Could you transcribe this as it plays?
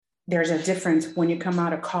there's a difference when you come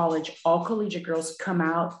out of college. All collegiate girls come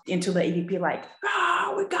out into the AVP like,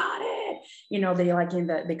 we got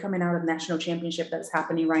it. They coming out of national championship that's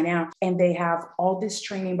happening right now. And they have all this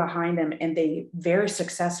training behind them and they very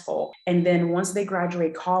successful. And then once they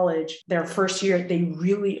graduate college, their first year, they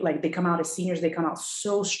really they come out as seniors, they come out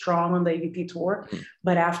so strong on the AVP tour.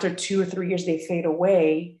 But after 2 or 3 years, they fade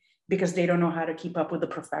away because they don't know how to keep up with the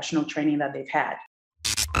professional training that they've had.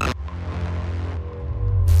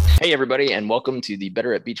 Hey, everybody, and welcome to the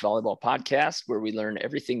Better at Beach Volleyball podcast, where we learn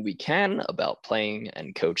everything we can about playing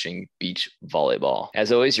and coaching beach volleyball.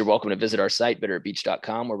 As always, you're welcome to visit our site,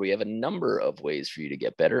 betteratbeach.com, where we have a number of ways for you to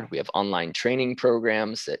get better. We have online training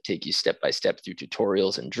programs that take you step by step through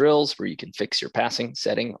tutorials and drills where you can fix your passing,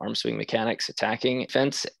 setting, arm swing mechanics, attacking,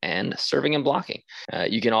 defense, and serving and blocking.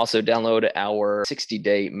 You can also download our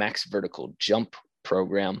 60-day max vertical jump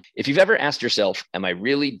program. If you've ever asked yourself, am I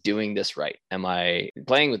really doing this right? Am I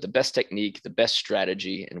playing with the best technique, the best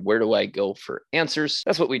strategy, and where do I go for answers?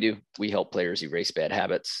 That's what we do. We help players erase bad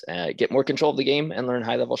habits, get more control of the game, and learn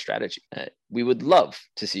high-level strategy. We would love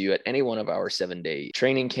to see you at any one of our 7-day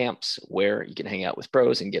training camps where you can hang out with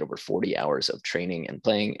pros and get over 40 hours of training and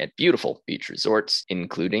playing at beautiful beach resorts,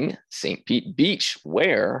 including St. Pete Beach,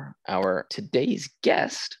 where our today's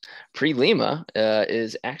guest, Lima,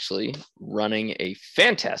 is actually running a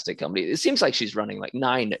fantastic company. It seems like she's running like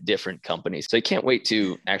 9 different companies. So I can't wait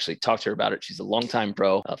to actually talk to her about it. She's a longtime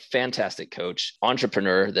pro, a fantastic coach,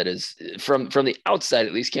 entrepreneur that is from the outside,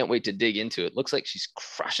 at least can't wait to dig into it. Looks like she's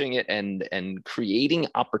crushing it and creating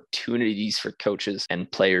opportunities for coaches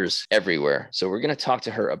and players everywhere. So we're going to talk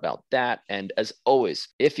to her about that. And as always,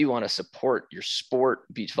 if you want to support your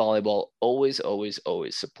sport, beach volleyball, always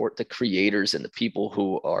support the creators and the people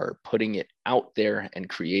who are putting it out there and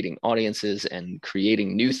creating audiences and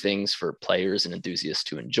creating new things for players and enthusiasts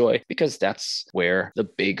to enjoy, because that's where the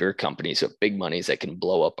bigger companies with big monies that can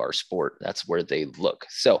blow up our sport, that's where they look.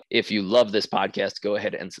 So if you love this podcast, go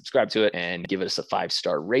ahead and subscribe to it and give us a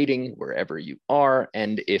 5-star rating wherever you are.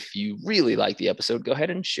 And if you really like the episode, go ahead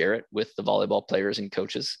and share it with the volleyball players and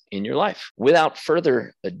coaches in your life. Without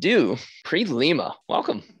further ado, Lima,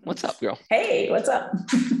 welcome. What's up, girl? Hey, what's up?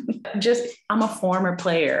 I'm a former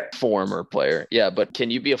player. Yeah, but can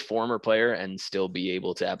you be a former player and still be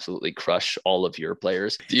able to absolutely crush all of your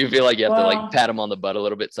players? Do you feel like you have to pat them on the butt a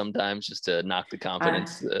little bit sometimes just to knock the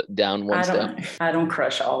confidence down one step? I don't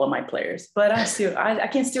crush all of my players, but I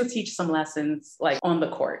can still teach some lessons like on the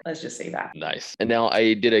court. Let's just say that. Nice. And now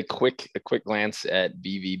I did a quick glance at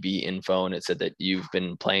BVB info, and it said that you've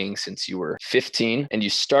been playing since you were 15 and you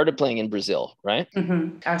started playing in Brazil, right?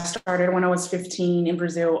 Mm-hmm. I started when I was 15 in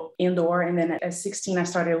Brazil indoor, and then at 16 I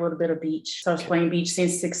started a little bit of beach. So I was playing beach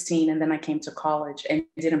since 16, and then I came to college and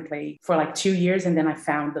didn't play for like 2 years, and then I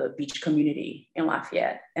found the beach community in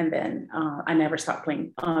Lafayette, and then I never stopped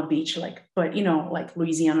playing beach. But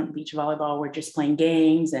Louisiana beach volleyball, we're just playing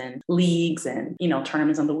games and leagues and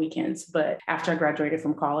tournaments on the weekends. But after I graduated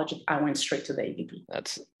from college, I went straight to the AVP.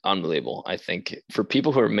 That's unbelievable. I think for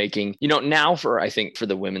people who are making, now for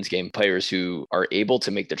the women's game, players who are able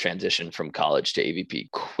to make the transition from college to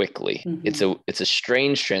AVP quickly, mm-hmm. It's a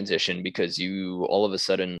strange transition because you all of a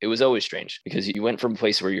sudden, it was always strange because you went from a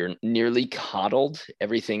place where you're nearly coddled.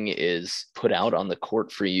 Everything is put out on the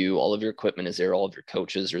court for you. All of your equipment is there. All of your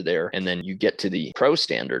coaches are there. And then you get to the pro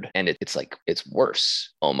standard and it's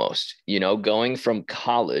worse almost, going from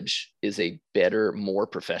college is a better, more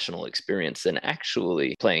professional experience than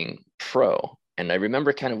actually playing pro. And I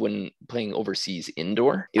remember kind of when playing overseas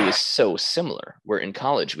indoor, it was so similar. Where in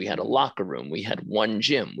college, we had a locker room, we had one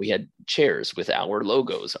gym, we had chairs with our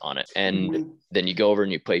logos on it. And then you go over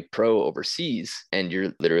and you play pro overseas and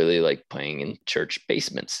you're literally like playing in church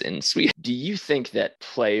basements in Sweden. Do you think that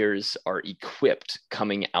players are equipped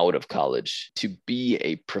coming out of college to be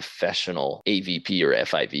a professional AVP or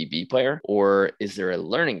FIVB player? Or is there a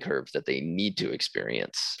learning curve that they need to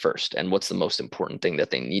experience first? And what's the most important thing that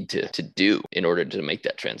they need to do in order to make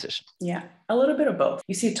that transition? Yeah, a little bit of both.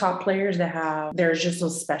 You see top players there's just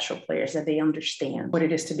those special players that they understand what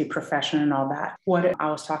it is to be professional and all that. What I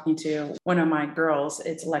was talking to one of my girls,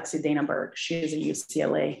 it's Lexi Danaberg. She is at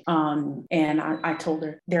UCLA. And I told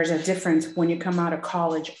her there's a difference when you come out of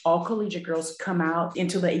college. All collegiate girls come out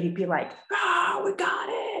into the AVP like, we got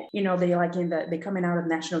it. they like they coming out of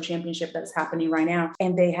national championship that's happening right now,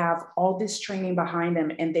 and they have all this training behind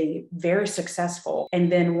them, and they very successful.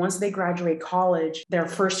 And then once they graduate college, their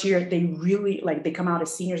first year, they really they come out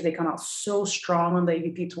as seniors, they come out so strong on the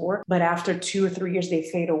AVP tour. But after 2 or 3 years, they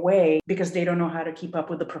fade away because they don't know how to keep up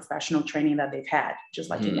with the professional training that they've had, just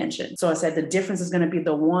like you mentioned. So I said the difference is going to be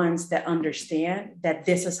the ones that understand that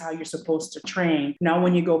this is how you're supposed to train. Now,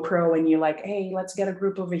 when you go pro and you're like, hey, let's get a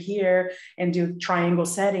group over here and do triangle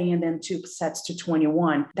setting and then 2 sets to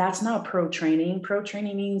 21. That's not pro training. Pro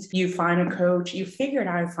training means you find a coach, you figure out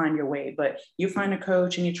how to find your way, but you find a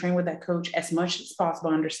coach and you train with that coach as much as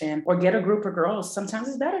possible, understand, or get a group of girls. Sometimes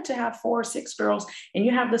it's better to have 4 or 6 girls and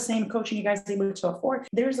you have the same coach and you guys are able to afford.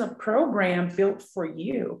 There's a program built for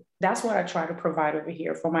you. That's what I try to provide over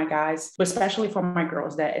here for my guys, but especially for my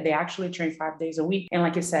girls, that they actually train 5 days a week. And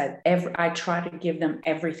like I said, I try to give them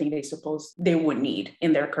everything they would need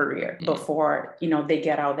in their career before, they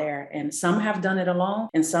get out there. And some have done it alone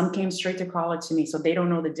and some came straight to college to me. So they don't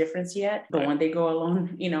know the difference yet. But when they go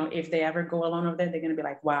alone, if they ever go alone over there, they're going to be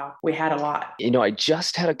like, wow, we had a lot. I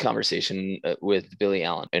just had a conversation with Billy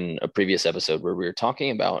Allen in a previous episode where we were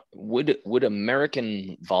talking about would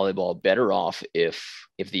American volleyball better off if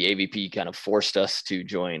the AVP kind of forced us to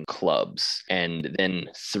join clubs and then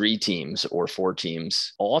 3 teams or 4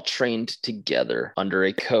 teams all trained together under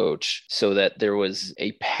a coach so that there was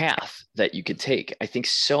a path that you could take. I think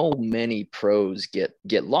so many pros get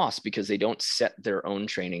lost because they don't set their own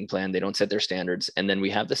training plan. They don't set their standards. And then we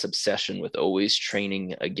have this obsession with always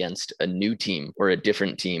training against a new team or a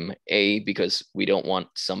different team, A, because we don't want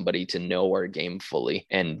somebody to know our game fully,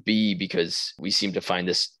 and B, because we seem to find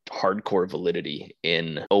this hardcore validity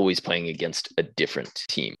in always playing against a different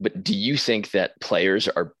team. But do you think that players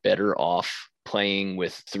are better off playing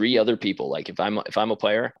with 3 other people? Like if I'm a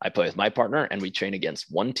player, I play with my partner and we train against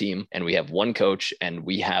one team and we have one coach and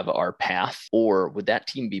we have our path? Or would that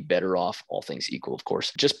team be better off, all things equal, of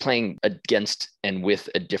course, just playing against and with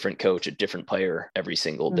a different coach, a different player every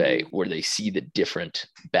single day, where they see the different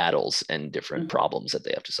battles and different problems that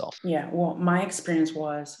they have to solve? Yeah. Well, my experience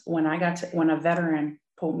was when a veteran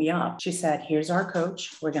pulled me up, she said, here's our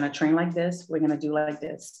coach. We're going to train like this. We're going to do like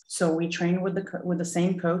this. So we trained with the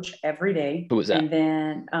same coach every day. Who was that? And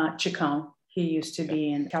then Chacon. He used to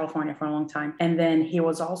be in California for a long time. And then he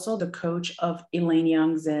was also the coach of Elaine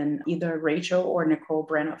Young's and either Rachel or Nicole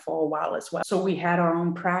Brenna for a while as well. So we had our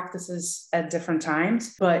own practices at different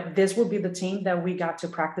times, but this would be the team that we got to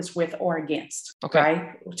practice with or against,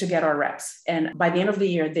 right? To get our reps. And by the end of the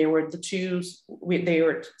year, they were the 2s. They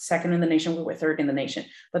were 2nd in the nation. We were 3rd in the nation,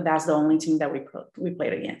 but that's the only team that we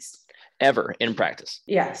played against. Ever in practice?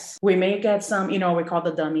 Yes. We may get some, we call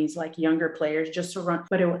the dummies, like younger players just to run,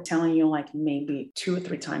 but it was telling you like maybe 2 or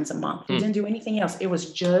 3 times a month. We didn't do anything else. It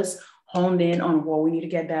was just honed in on what we need to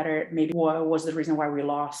get better. Maybe what was the reason why we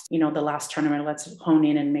lost, the last tournament. Let's hone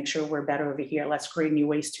in and make sure we're better over here. Let's create new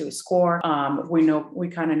ways to score. We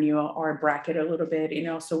kind of knew our bracket a little bit,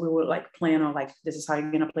 so we would like plan on like, this is how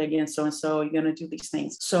you're going to play against so-and-so. You're going to do these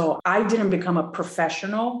things. So I didn't become a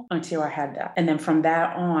professional until I had that. And then from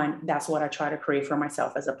that on, that's what I try to create for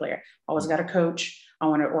myself as a player. I always got a coach. I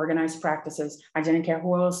want to organize practices. I didn't care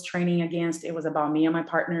who I was training against. It was about me and my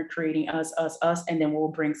partner creating us, and then we'll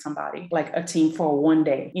bring somebody like a team for one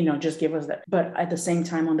day, just give us that. But at the same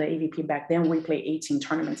time on the AVP back then, we played 18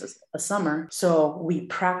 tournaments a summer. So we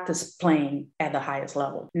practice playing at the highest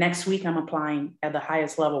level. Next week, I'm applying at the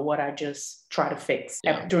highest level what I just try to fix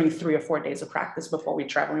during 3 or 4 days of practice before we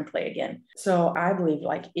travel and play again. So I believe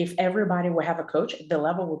like if everybody would have a coach, the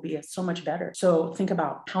level would be so much better. So think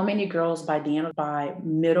about how many girls by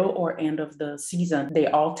middle or end of the season, they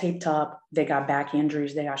all taped up, they got back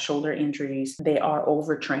injuries, they got shoulder injuries, they are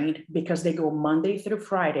overtrained because they go Monday through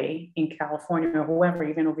Friday in California or whoever,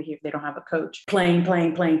 even over here, if they don't have a coach, playing.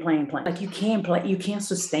 Like you can't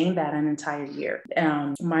sustain that an entire year.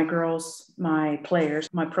 My girls, my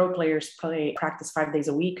pro players practice 5 days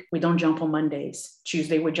a week. We don't jump on Mondays.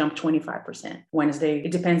 Tuesday we jump 25%. Wednesday,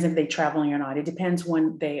 it depends if they're traveling or not. It depends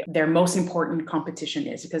when their most important competition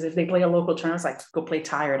is, because if they play a local tournament, it's like, go play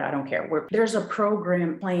tired. I don't care. There's a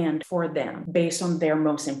program planned for them based on their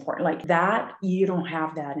most important, like that. You don't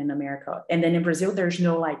have that in America. And then in Brazil, there's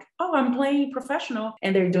no like, oh, I'm playing professional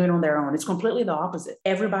and they're doing it on their own. It's completely the opposite.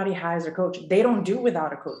 Everybody hires a coach. They don't do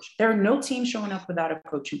without a coach. There are no teams showing up without a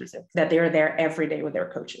coach in Brazil, that they're there every day with their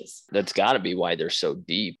coaches. That's got to be why they're so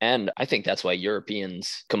deep. And I think that's why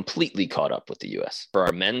Europeans completely caught up with the US. For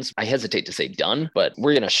our men's, I hesitate to say done, but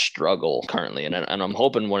we're going to struggle currently. And I'm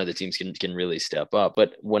hoping one of the teams can really step jump up.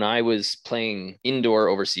 But when I was playing indoor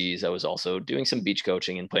overseas, I was also doing some beach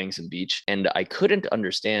coaching and playing some beach. And I couldn't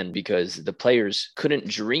understand because the players couldn't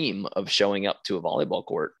dream of showing up to a volleyball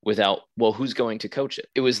court without, well, who's going to coach it?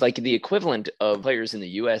 It was like the equivalent of players in the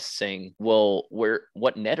US saying, well,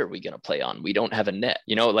 what net are we going to play on? We don't have a net.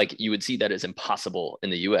 Like you would see that as impossible in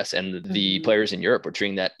the US. And the players in Europe were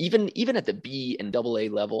treating that, even at the B and AA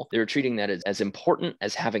level, they were treating that as important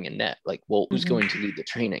as having a net. Like, well, who's going to lead the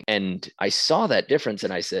training? And I saw that difference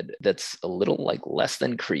and I said, that's a little like less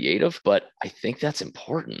than creative, but I think that's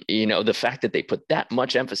important. The fact that they put that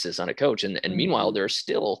much emphasis on a coach. And meanwhile, there are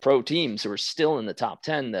still pro teams who are still in the top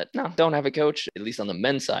 10 that don't have a coach, at least on the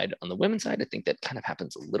men's side. On the women's side, I think that kind of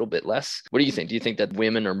happens a little bit less. What do you think? Do you think that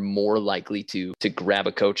women are more likely to grab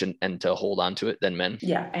a coach and to hold on to it than men?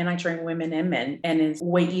 Yeah. And I train women and men, and it's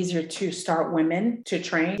way easier to start women to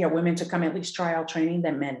train. Yeah, women to come at least try out training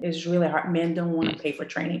than men. It's really hard. Men don't want to pay for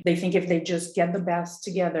training. They think if they just get the best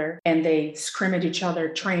together and they scrimmage each other,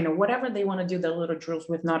 train or whatever they want to do, the little drills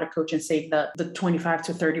with not a coach, and save the 25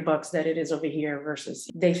 to 30 bucks that it is over here, versus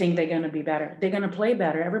they think they're going to be better. They're going to play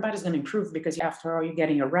better. Everybody's going to improve because after all, you're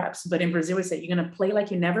getting your reps. But in Brazil, we say you're going to play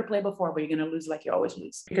like you never played before, but you're going to lose like you always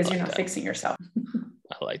lose because you're not fixing yourself.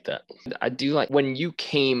 I like that. I do like when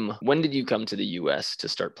did you come to the US to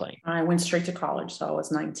start playing? I went straight to college. So I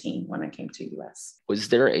was 19 when I came to US. Was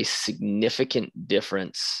there a significant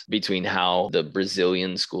difference between how the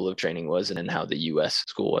Brazilian school of training was and how the US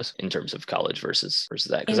school was in terms of college versus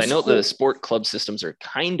that? Because I know the sport club systems are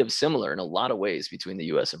kind of similar in a lot of ways between the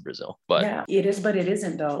US and Brazil. But yeah, it is, but it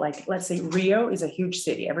isn't though. Like, let's say Rio is a huge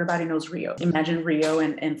city. Everybody knows Rio. Imagine Rio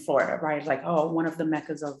and Florida, right? Like, one of the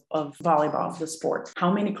meccas of volleyball, the sport.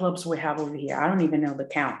 How many clubs we have over here? I don't even know the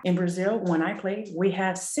count. In Brazil, when I play, we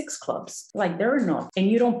have 6 clubs. Like, there are no, and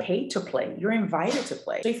you don't pay to play. You're invited to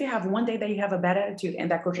play. So if you have one day that you have a bad attitude and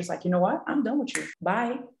that coach is like, you know what? I'm done with you.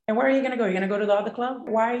 Bye. And where are you going to go? You're going to go to the other club?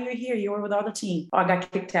 Why are you here? You were with the other team. Oh, I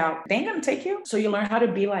got kicked out. They ain't going to take you. So you learn how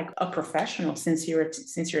to be like a professional since you're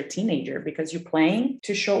a teenager, because you're playing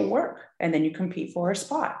to show work and then you compete for a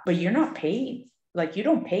spot, but you're not paid. Like, you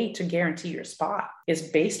don't pay to guarantee your spot. It's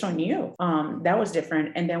based on you. That was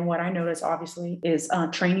different. And then what I noticed, obviously, is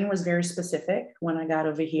training was very specific when I got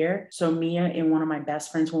over here. So Mia and one of my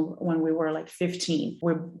best friends, when we were like 15,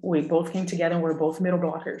 we both came together and we're both middle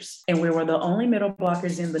blockers. And we were the only middle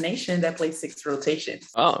blockers in the nation that played 6 rotations.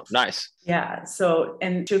 Oh, nice. Yeah. So,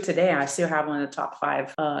 and to today, I still have one of the top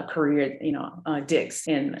 5 career, digs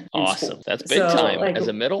in awesome. School. That's big time. Like, as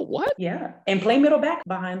a middle, what? Yeah. And play middle back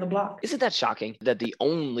behind the block. Isn't that shocking that the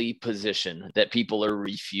only position that people are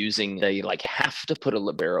refusing, they like have to put a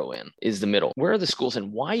libero in, is the middle? Where are the schools,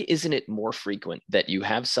 and why isn't it more frequent that you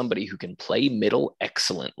have somebody who can play middle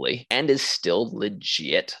excellently and is still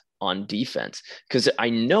legit on defense? Because I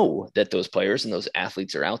know that those players and those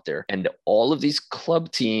athletes are out there, and all of these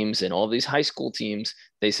club teams and all of these high school teams,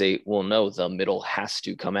 they say, well, no, the middle has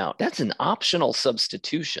to come out. That's an optional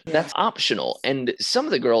substitution. Yeah. That's optional. And some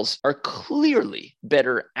of the girls are clearly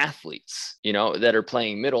better athletes, that are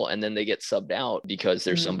playing middle, and then they get subbed out because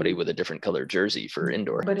there's somebody with a different color jersey for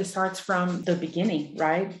indoor. But it starts from the beginning,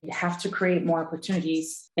 right? You have to create more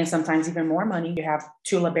opportunities and sometimes even more money. You have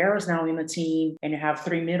 2 liberos now in the team, and you have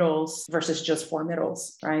 3 middles versus just 4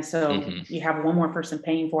 middles, right? So you have one more person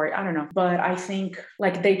paying for it. I don't know. But I think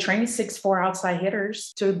like they train 6'4" outside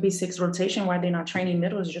hitters to be 6 rotation. Why they're not training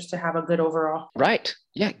middles, just to have a good overall. Right.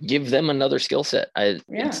 Yeah. Give them another skill set.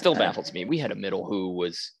 It still baffles me. We had a middle who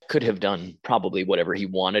could have done probably whatever he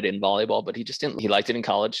wanted in volleyball, but he just didn't. He liked it in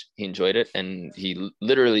college. He enjoyed it. And he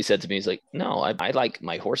literally said to me, he's like, no, I like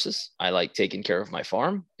my horses. I like taking care of my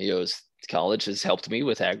farm. He goes, college has helped me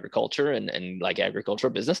with agriculture and like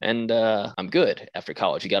agricultural business. And I'm good after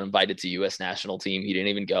college. He got invited to US national team. He didn't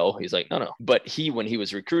even go. He's like, no. But when he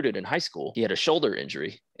was recruited in high school, he had a shoulder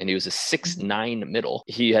injury, and he was a 6'9" middle.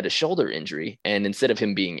 He had a shoulder injury. And instead of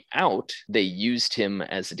him being out, they used him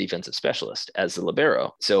as a defensive specialist, as a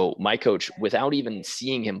libero. So my coach, without even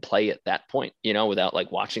seeing him play at that point, without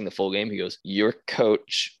like watching the full game, he goes, your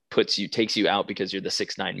coach takes you out because you're the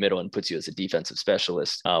 6'9" middle and puts you as a defensive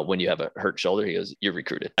specialist when you have a hurt shoulder. He goes, you're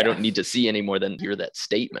recruited. I don't need to see any more than hear that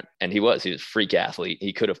statement. And he was a freak athlete.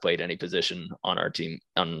 He could have played any position on our team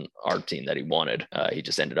that he wanted. He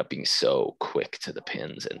just ended up being so quick to the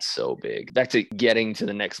pins and so big. Back to getting to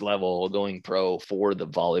the next level, going pro for the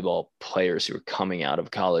volleyball players who are coming out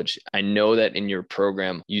of college. I know that in your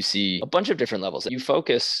program, you see a bunch of different levels. You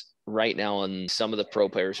focus right now on some of the pro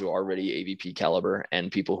players who are already AVP caliber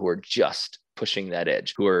and people who are just pushing that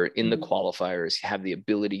edge, who are in the qualifiers, have the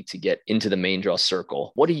ability to get into the main draw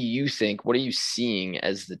circle. What do you think? What are you seeing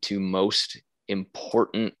as the 2 most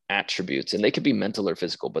important attributes, and they could be mental or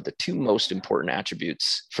physical, but the two most important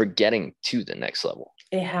attributes for getting to the next level?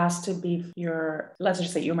 It has to be let's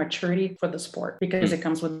just say your maturity for the sport, because it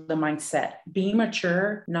comes with the mindset. Being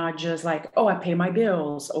mature, not just like, oh, I pay my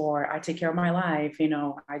bills or I take care of my life,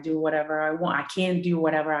 I do whatever I want. I can do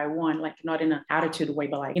whatever I want, like not in an attitude way,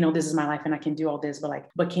 but like, this is my life and I can do all this,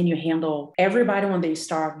 but can you handle everybody when they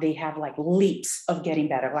start, they have like leaps of getting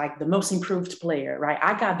better, like the most improved player, right?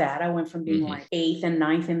 I got that. I went from being like 8th and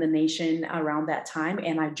 9th in the nation around that time.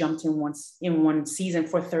 And I jumped in one season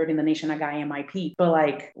for 3rd in the nation. I got MIP, but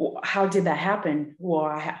like, how did that happen?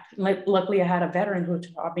 Well, luckily I had a veteran who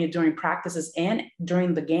taught me during practices and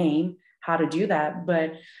during the game how to do that.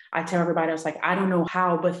 But I tell everybody, I was like, I don't know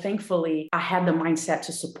how, but thankfully I had the mindset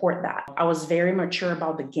to support that. I was very mature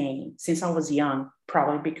about the game since I was young,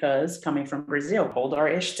 probably because coming from Brazil, hold our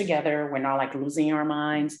ish together. We're not like losing our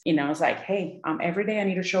minds. It's like, hey, every day I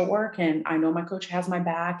need to show work and I know my coach has my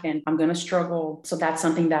back and I'm going to struggle. So that's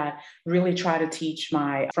something that really try to teach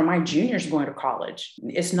from my juniors going to college.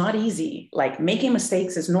 It's not easy. Like making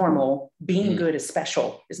mistakes is normal. Being good is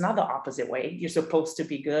special. It's not the opposite way. You're supposed to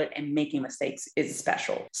be good and making mistakes is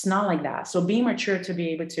special. It's not like that. So being mature to be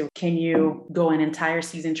able to, can you go an entire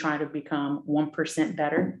season trying to become 1%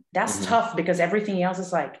 better? That's tough because everything else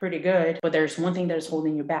is like pretty good, but there's one thing that's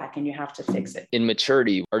holding you back and you have to fix it. In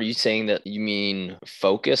maturity, are you saying that you mean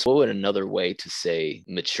focus? What would another way to say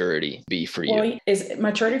maturity be for you? Well, is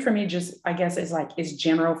maturity for me just, I guess, is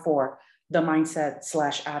general for the mindset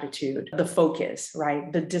 / attitude, the focus,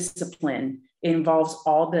 right? The discipline. It involves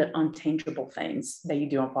all the untangible things that you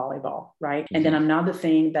do in volleyball, right? And then another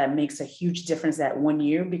thing that makes a huge difference, that when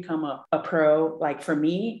you become a pro, like for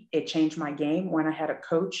me, it changed my game when I had a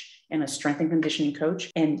coach and a strength and conditioning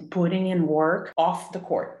coach and putting in work off the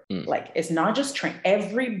court. Like it's not just train.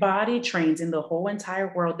 Everybody trains in the whole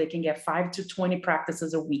entire world. They can get 5 to 20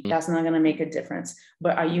 practices a week. That's not going to make a difference.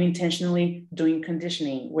 But are you intentionally doing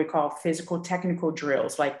conditioning? We call physical technical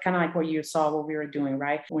drills, like kind of like what you saw what we were doing,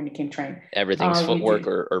 right? When you came train. Everything's footwork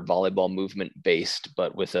or volleyball movement based,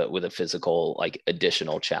 but with a physical, like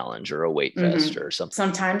additional challenge or a weight vest or something.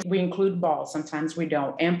 Sometimes we include balls, sometimes we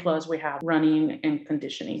don't. And plus we have running and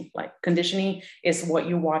conditioning. Like conditioning is what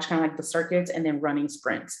you watch, kind of like the circuits, and then running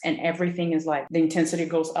sprints. And everything is like the intensity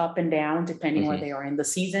goes up and down depending where they are in the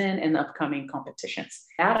season and upcoming competitions.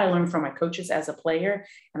 That I learned from my coaches as a player,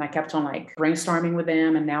 and I kept on like brainstorming with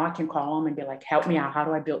them. And now I can call them and be like, help me out. How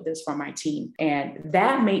do I build this for my team? And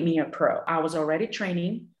that made me a pro. I was already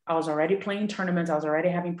training. I was already playing tournaments. I was already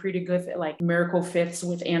having pretty good like miracle fifths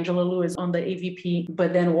with Angela Lewis on the AVP.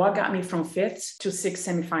 But then what got me from fifths to 6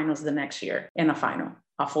 semifinals the next year in a final?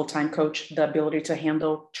 A full-time coach, the ability to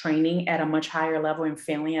handle training at a much higher level and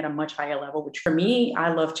failing at a much higher level, which for me,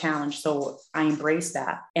 I love challenge. So I embrace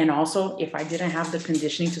that. And also, if I didn't have the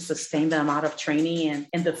conditioning to sustain the amount of training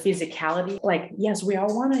and the physicality, like, yes, we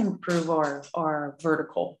all want to improve our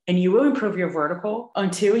vertical, and you will improve your vertical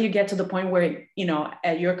until you get to the point where,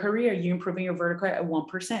 at your career, you're improving your vertical at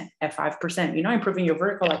 1%, at 5%. You're not improving your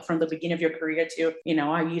vertical like from the beginning of your career to,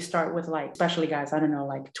 you start with like, especially guys, I don't know,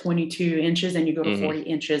 like 22 inches and you go to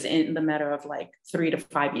 40 inches in the matter of like 3 to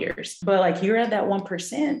 5 years. But like you're at that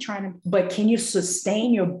 1% but can you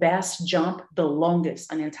sustain your best jump the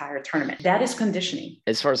longest an entire tournament? That is conditioning.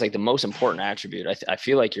 As far as like the most important attribute, I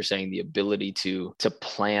feel like you're saying the ability to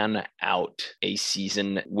plan out a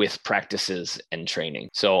season with practices and training.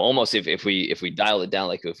 So almost if we dial it down,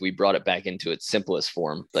 like if we brought it back into its simplest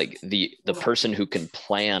form, like the person who can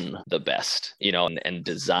plan the best, and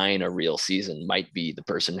design a real season might be the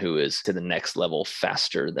person who is to the next level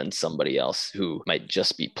faster than somebody else who might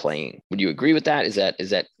just be playing. Would you agree with that? Is that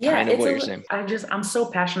kind of what you're saying? I'm so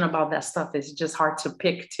passionate about that stuff. It's just hard to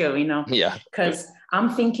pick too, Yeah. Because I'm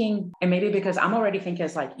thinking, and maybe because I'm already thinking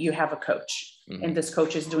it's like you have a coach and this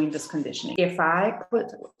coach is doing this conditioning. If I put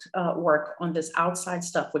work on this outside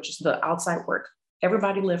stuff, which is the outside work,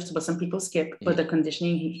 everybody lifts, but some people skip, but the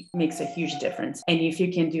conditioning makes a huge difference. And if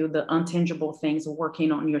you can do the untangible things,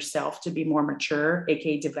 working on yourself to be more mature,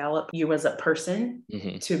 aka develop you as a person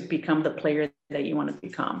to become the player that you want to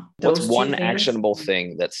become. What's one actionable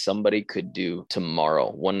thing that somebody could do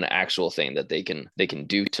tomorrow? One actual thing that they can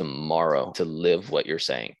do tomorrow to live what you're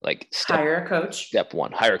saying? Like hire a coach. Step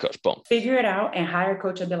one, hire a coach. Boom. Figure it out and hire a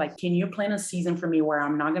coach and be like, can you plan a season for me where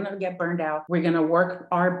I'm not going to get burned out? We're going to work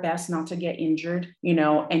our best not to get injured.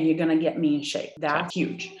 and you're going to get me in shape. That's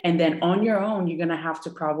huge. And then on your own, you're going to have to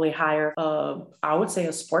probably hire I would say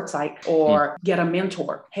a sports psych or get a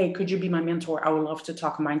mentor. Hey, could you be my mentor? I would love to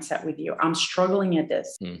talk mindset with you. I'm struggling at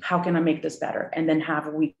this. How can I make this better? And then have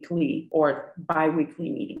weekly or bi-weekly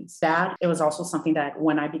meetings. That it was also something that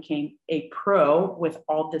when I became a pro with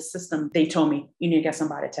all this system, they told me, you need to get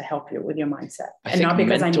somebody to help you with your mindset. And not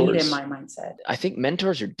because I needed my mindset. I think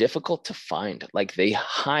mentors are difficult to find. Like they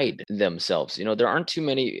hide themselves. There aren't too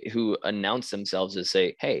many who announce themselves as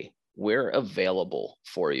say, hey, we're available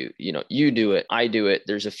for you. You do it. I do it.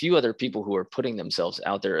 There's a few other people who are putting themselves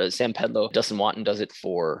out there. Sam Pedlow, Dustin Watton does it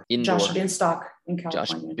for indoor. Josh Binstock in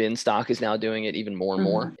California. Josh Binstock is now doing it even more and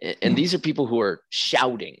more. And these are people who are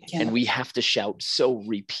shouting, and we have to shout so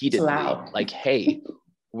repeatedly, like, hey,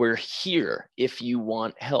 we're here if you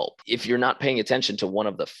want help. If you're not paying attention to one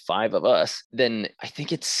of the 5 of us, then I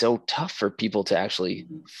think it's so tough for people to actually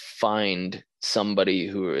find somebody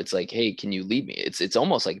who it's like, hey, can you lead me? It's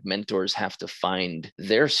almost like mentors have to find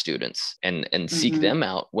their students and seek them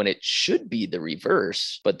out when it should be the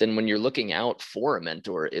reverse. But then when you're looking out for a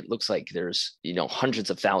mentor, it looks like there's,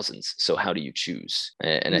 hundreds of thousands. So how do you choose?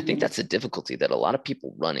 And I think that's a difficulty that a lot of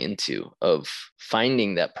people run into, of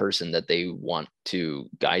finding that person that they want to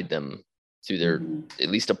guide them through their at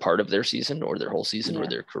least a part of their season or their whole season or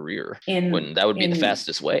their career. When that would be the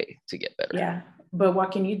fastest way to get better. Yeah. But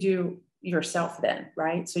what can you do yourself then,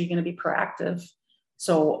 right? So you're going to be proactive.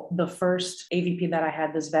 So the first AVP that I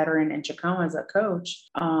had, this veteran in Chacoma as a coach,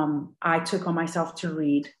 I took on myself to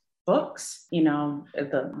read books,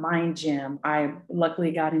 the Mind Gym. I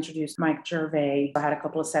luckily got introduced to Mike Gervais. I had a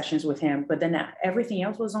couple of sessions with him, but then everything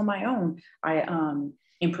else was on my own.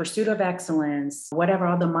 In Pursuit of Excellence, whatever,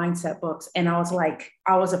 all the mindset books. And I was like,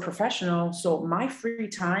 I was a professional. So my free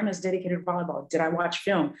time is dedicated to volleyball. Did I watch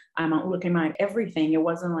film? I'm looking at everything. It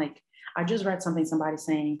wasn't like, I just read somebody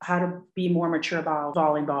saying how to be more mature about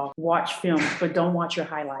volleyball, watch film, but don't watch your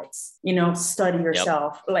highlights, study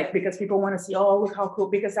yourself. Because people want to see, oh, look how cool,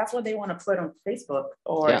 because that's what they want to put on Facebook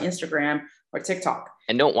or Instagram or TikTok.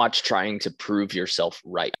 And don't watch trying to prove yourself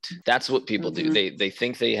right. That's what people do. They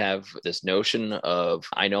think they have this notion of,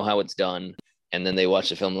 I know how it's done. And then they watch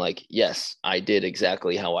the film like, yes, I did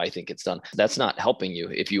exactly how I think it's done. That's not helping you.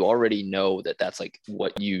 If you already know that that's like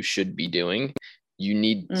what you should be doing, you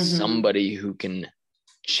need somebody who can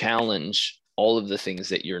challenge all of the things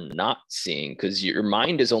that you're not seeing, because your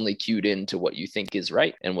mind is only cued into what you think is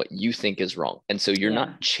right and what you think is wrong. And so you're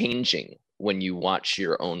not changing when you watch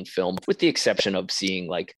your own film, with the exception of seeing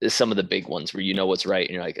like some of the big ones where you know what's right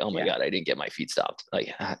and you're like, oh my God, I didn't get my feet stopped.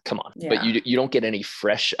 Like, come on. But you don't get any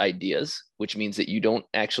fresh ideas, which means that you don't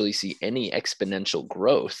actually see any exponential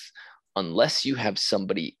growth unless you have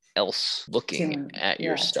somebody else looking at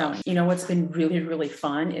your stuff. What's been really, really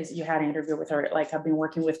fun is you had an interview with her. Like, I've been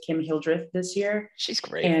working with Kim Hildreth this year. She's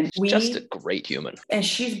great. And she's just a great human. And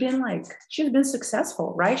she's been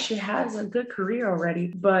successful, right? She has a good career already,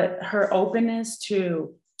 but her openness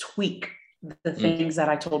to tweak the things that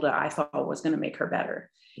I told her I thought was going to make her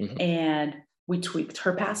better. And we tweaked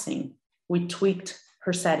her passing. We tweaked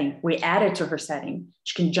her setting. We added to her setting.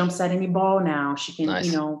 She can jump set any ball now. She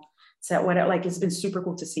can, set whatever. Like, it's been super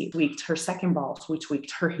cool to see. We tweaked her second balls. We tweaked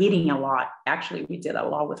her hitting a lot. Actually, we did a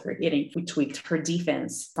lot with her hitting. We tweaked her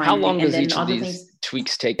defense. How long does each of these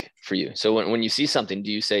tweaks take for you? So when you see something,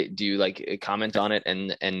 do you like comment on it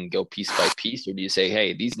and go piece by piece, or do you say,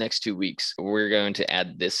 hey, these next 2 weeks, we're going to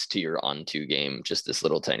add this to your on-2 game, just this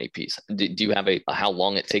little tiny piece? Do you have a how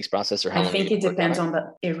long it takes process, or how long? I think it depends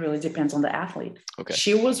it really depends on the athlete. Okay.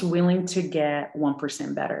 She was willing to get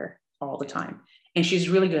 1% better all the time. And she's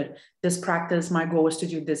really good. This practice, my goal is to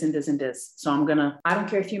do this and this and this. So I don't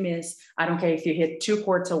care if you miss. I don't care if you hit 2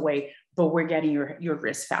 courts away, but we're getting your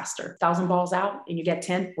wrist faster. 1,000 balls out and you get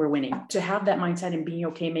 10, we're winning. To have that mindset and being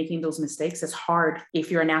okay making those mistakes is hard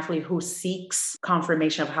if you're an athlete who seeks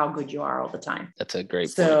confirmation of how good you are all the time. That's a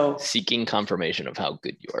great point. Seeking confirmation of how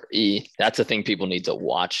good you are. That's a thing people need to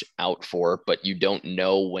watch out for, but you don't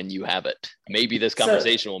know when you have it. Maybe this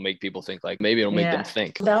conversation will make people think, like, maybe it'll make them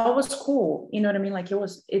think. That was cool. You know what I mean? Like,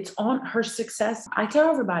 it's on her success. I tell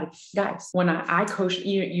everybody, guys, when I coach,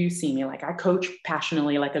 you see me, like, I coach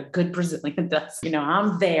passionately, like a good Brazilian does.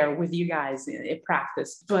 I'm there with you guys in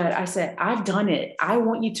practice. But I said, I've done it. I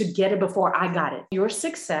want you to get it before I got it. Your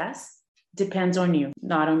success depends on you,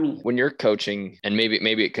 not on me. When you're coaching, and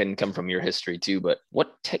maybe it can come from your history too, but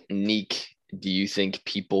what technique do you think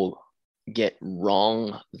people get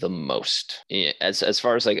wrong the most, as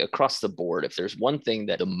far as like across the board? If there's one thing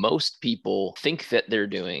that the most people think that they're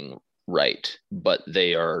doing right, but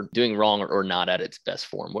they are doing wrong or not at its best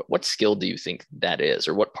form. What skill do you think that is,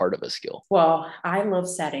 or what part of a skill? Well, I love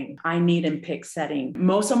setting. I need and pick setting.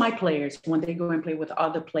 Most of my players, when they go and play with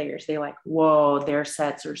other players, they're like, whoa, their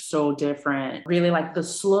sets are so different. Really like the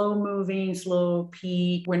slow moving, slow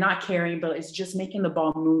peak. We're not carrying, but it's just making the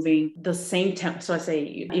ball moving the same tempo. So I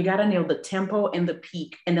say, you got to nail the tempo and the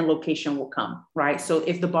peak, and then location will come, right? So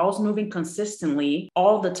if the ball's moving consistently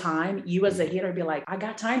all the time, you as a hitter be like, I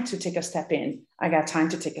got time to take a step in. I got time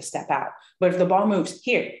to take a step out. But if the ball moves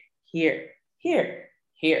here, here, here,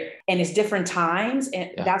 and it's different times,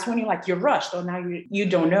 and that's when you're rushed. So now you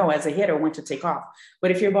don't know as a hitter when to take off.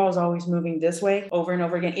 But if your ball is always moving this way over and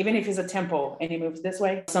over again, even if it's a tempo and it moves this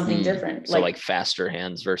way, something different. So like faster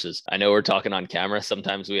hands versus, I know we're talking on camera.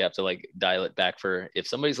 Sometimes we have to like dial it back for if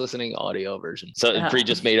somebody's listening audio version. So Bree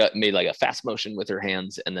just made like a fast motion with her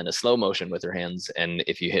hands and then a slow motion with her hands. And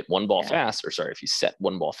if you hit one ball fast, if you set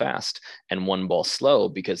one ball fast and one ball slow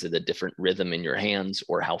because of the different rhythm in your hands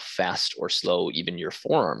or how fast or slow even your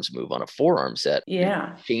forearms move on a forearm set,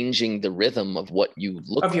 changing the rhythm of what you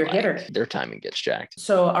look of your like, hitter. Their timing gets jacked.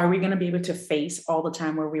 So are we going to be able to face all the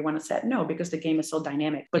time where we want to set? No, because the game is so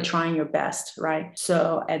dynamic, but trying your best, right?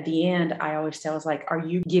 So at the end, I always tell us like,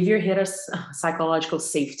 give your hitter psychological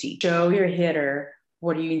safety, show your hitter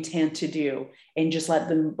what do you intend to do, and just let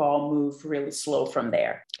the ball move really slow from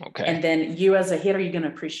there. Okay. And then you as a hitter, you're going to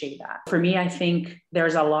appreciate that. For me, I think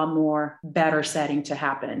there's a lot more better setting to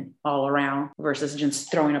happen all around versus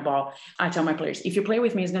just throwing a ball. I tell my players, if you play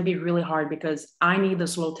with me, it's going to be really hard because I need the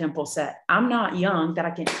slow tempo set. I'm not young that I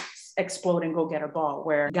can explode and go get a ball,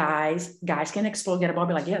 where guys can explode, get a ball,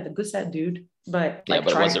 be like, yeah, the good set, dude. But like,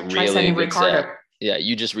 but was it really a good set? Yeah,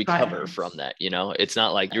 you just recover from that, It's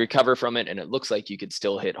not like you recover from it and it looks like you could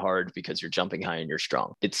still hit hard because you're jumping high and you're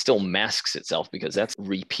strong. It still masks itself because that's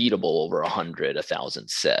repeatable over 100, 1,000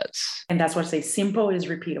 sets. And that's what I say, simple is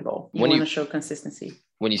repeatable. You want to show consistency.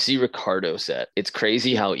 When you see Ricardo set, it's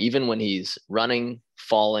crazy how even when he's running,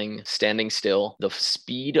 falling, standing still, the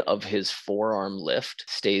speed of his forearm lift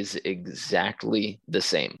stays exactly the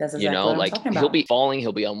same. That's exactly like he'll be falling,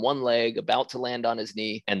 he'll be on one leg, about to land on his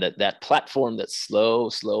knee, and that platform, that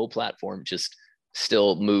slow platform just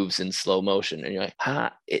still moves in slow motion. And you're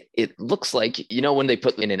like, it looks like, when they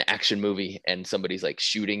put in an action movie and somebody's like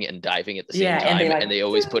shooting and diving at the same time, and they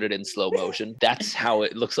always put it in slow motion. That's how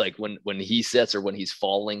it looks like when he sets or when he's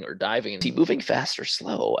falling or diving. Is he moving fast or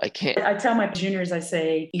slow? I tell my juniors, I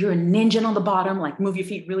say, you're a ninja on the bottom, like move your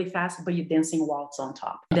feet really fast, but you're dancing waltz on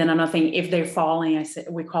top. Then another thing, if they're falling, I say,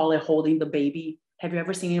 we call it holding the baby. Have you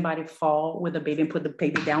ever seen anybody fall with a baby and put the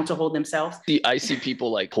baby down to hold themselves? I see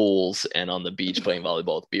people like pools and on the beach playing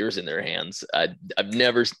volleyball with beers in their hands. I've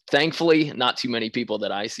never, thankfully, not too many people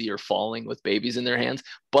that I see are falling with babies in their hands.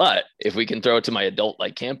 But if we can throw it to my adult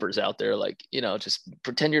like campers out there, like, just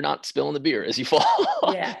pretend you're not spilling the beer as you fall.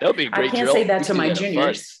 Yeah. That would be a great drill. I can't say that to my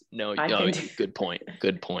juniors. No, good point.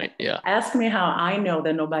 Good point. Yeah. Ask me how I know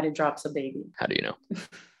that nobody drops a baby. How do you know?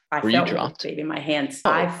 I felt with a baby in my hands.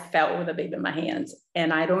 I felt with a baby in my hands.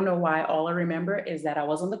 And I don't know why. All I remember is that I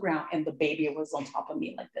was on the ground and the baby was on top of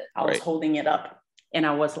me like this. I was holding it up. And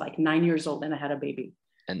I was like 9 years old and I had a baby.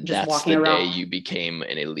 And just that's the day you became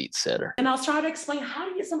an elite setter. And I was trying to explain, how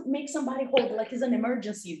do you make somebody hold it like it's an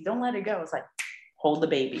emergency? Don't let it go. It's like, hold the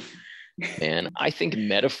baby. And I think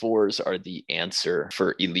metaphors are the answer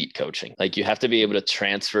for elite coaching. Like you have to be able to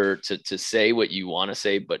transfer to say what you want to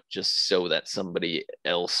say, but just so that somebody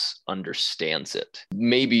else understands it.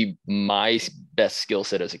 Maybe my best skill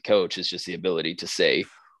set as a coach is just the ability to say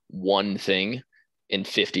one thing in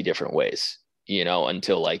 50 different ways,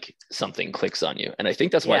 until like something clicks on you. And I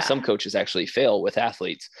think that's why some coaches actually fail with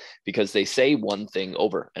athletes, because they say one thing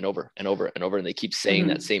over and over and over and over, and they keep saying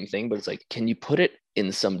that same thing, but it's like, can you put it in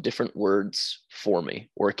some different words for me?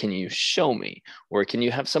 Or can you show me? Or can you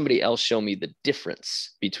have somebody else show me the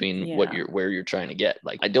difference between where you're trying to get?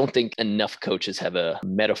 Like, I don't think enough coaches have a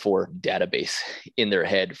metaphor database in their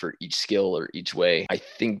head for each skill or each way. I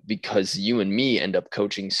think because you and me end up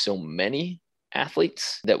coaching so many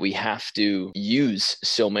athletes that we have to use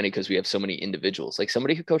so many, because we have so many individuals. Like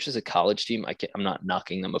somebody who coaches a college team, I'm not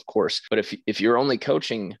knocking them, of course, but if you're only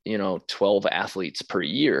coaching 12 athletes per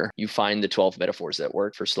year, you find the 12 metaphors that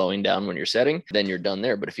work for slowing down when you're setting, then you're done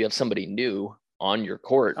there. But if you have somebody new on your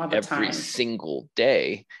court every single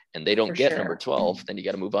day and they don't get number 12, then you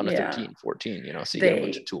got to move on to 13, 14, so you get a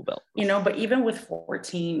bunch of tool belt. But even with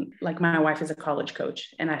 14, like my wife is a college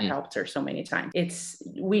coach and I helped her so many times.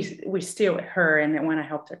 We still, her, and when I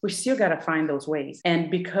helped her, we still got to find those ways. And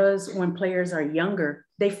because when players are younger,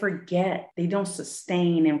 they forget, they don't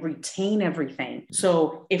sustain and retain everything.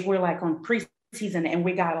 So if we're like on season and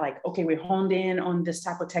we got like, okay, we honed in on this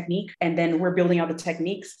type of technique and then we're building out the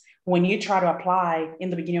techniques. When you try to apply in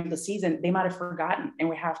the beginning of the season, they might have forgotten and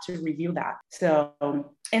we have to review that. So,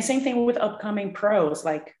 and same thing with upcoming pros,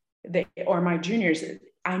 like or my juniors.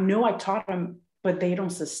 I know I taught them, but they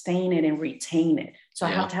don't sustain it and retain it. So I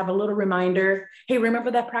have to have a little reminder. Hey,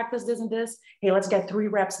 remember that practice isn't this? Hey, let's get 3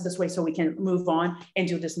 reps this way so we can move on and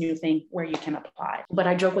do this new thing where you can apply. But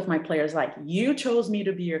I joke with my players, like, you chose me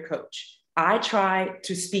to be your coach. I try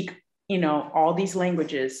to speak, all these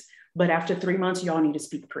languages, but after 3 months, y'all need to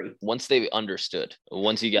speak pre. Once they understood,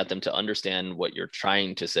 once you got them to understand what you're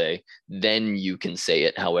trying to say, then you can say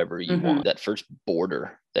it however you want. That first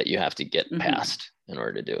border that you have to get past in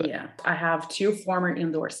order to do it. Yeah. I have 2 former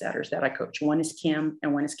indoor setters that I coach. One is Kim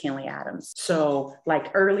and one is Kinley Adams. So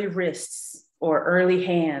like early wrists or early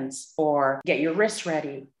hands or get your wrists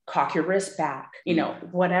ready, cock your wrist back,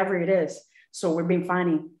 whatever it is. So we've been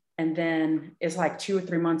finding. And then it's like 2 or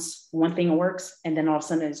 3 months, one thing works, and then all of a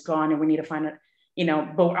sudden it's gone and we need to find it,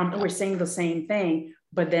 but we're saying the same thing,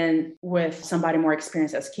 but then with somebody more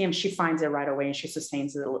experienced as Kim, she finds it right away and she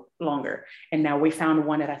sustains it longer. And now we found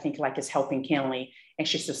one that I think like is helping Kinley and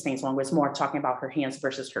she sustains longer. It's more talking about her hands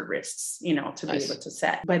versus her wrists, to be able to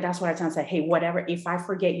set. But that's what I tell them, say, hey, whatever, if I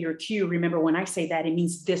forget your cue, remember when I say that, it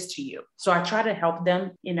means this to you. So I try to help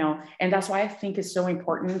them, and that's why I think it's so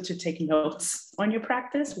important to take notes on your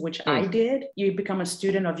practice, which I did. You become a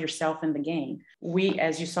student of yourself in the game.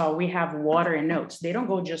 As you saw, we have water and notes. They don't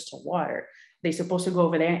go just to water. They're supposed to go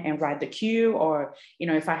over there and ride the cue, or,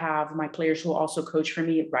 if I have my players who also coach for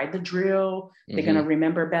me, ride the drill, they're going to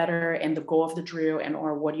remember better and the goal of the drill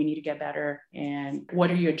or what do you need to get better and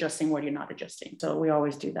what are you adjusting, what are you not adjusting. So we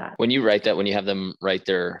always do that. When you write that, when you have them write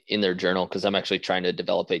in their journal, because I'm actually trying to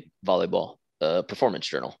develop a volleyball performance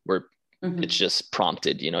journal where it's just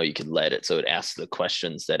prompted, you could let it. So it asks the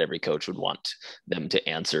questions that every coach would want them to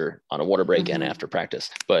answer on a water break and after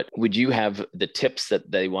practice. But would you have the tips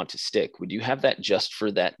that they want to stick? Would you have that just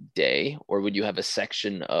for that day? Or would you have a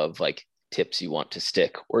section of like tips you want to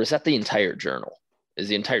stick? Or is that the entire journal? Is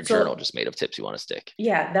the entire journal just made of tips you want to stick?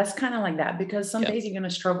 Yeah, that's kind of like that, because some days you're going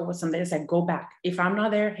to struggle with, some days that go back. If I'm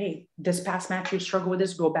not there, hey, this past match, you struggle with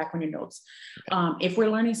this, go back on your notes. Okay. If we're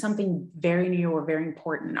learning something very new or very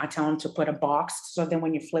important, I tell them to put a box. So then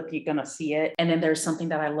when you flip, you're going to see it. And then there's something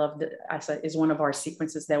that I love that I said is one of our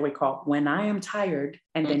sequences that we call when I am tired.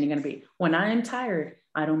 And then you're going to be, when I am tired,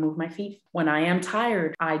 I don't move my feet. When I am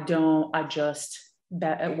tired, I don't adjust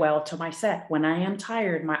well to my set. When I am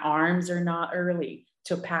tired, my arms are not early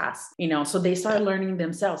to pass, so they start learning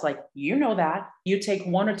themselves. Like, that you take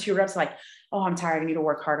 1 or 2 reps, like, oh, I'm tired, I need to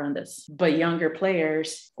work hard on this. But younger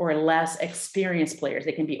players or less experienced players,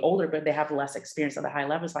 they can be older, but they have less experience at the high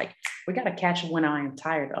levels. Like, we got to catch when I am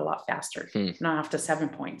tired a lot faster, not after 7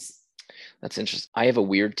 points. That's interesting. I have a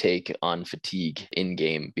weird take on fatigue in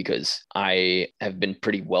game because I have been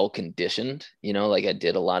pretty well conditioned, like I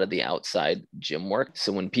did a lot of the outside gym work.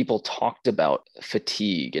 So when people talked about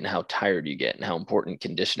fatigue and how tired you get and how important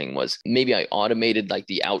conditioning was, maybe I automated like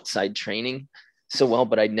the outside training so well,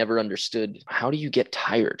 but I never understood, how do you get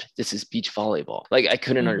tired? This is beach volleyball. Like I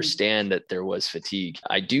couldn't understand that there was fatigue.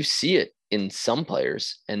 I do see it in some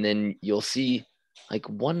players, and then you'll see like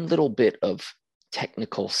one little bit of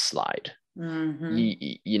technical slide.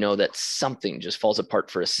 That something just falls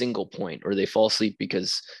apart for a single point, or they fall asleep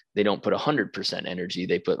because they don't put 100% energy,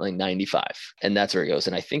 they put like 95, and that's where it goes.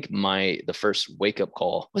 And I think the first wake-up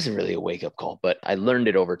call wasn't really a wake-up call, but I learned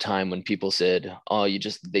it over time when people said, oh,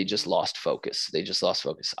 they just lost focus.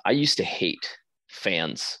 I used to hate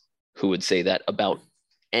fans who would say that about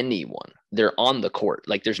anyone. They're on the court.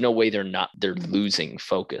 Like there's no way they're losing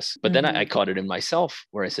focus. But then I caught it in myself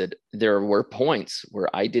where I said, there were points where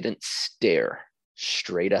I didn't stare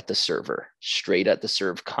straight at the server, straight at the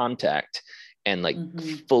serve contact, and like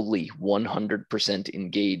fully 100%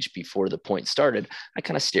 engaged before the point started. I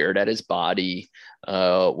kind of stared at his body,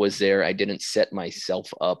 was there. I didn't set myself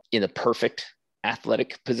up in a perfect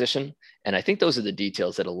athletic position. And I think those are the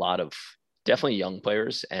details that a lot of definitely young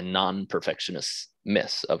players and non-perfectionists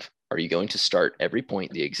miss of, are you going to start every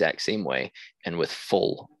point the exact same way and with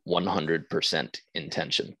full 100%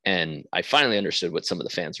 intention? And I finally understood what some of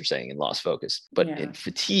the fans were saying and lost focus. But in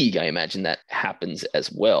fatigue, I imagine that happens as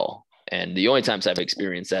well. And the only times I've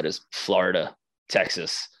experienced that is Florida,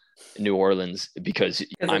 Texas, New Orleans, because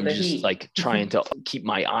I'm just heat. Like trying to keep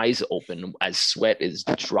my eyes open as sweat is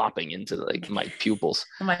dropping into like my pupils.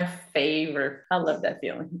 My favorite. I love that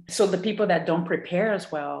feeling. So the people that don't prepare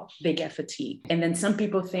as well, they get fatigued. And then some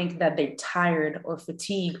people think that they're tired or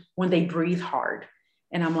fatigued when they breathe hard.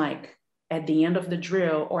 And I'm like, at the end of the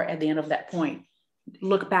drill or at the end of that point,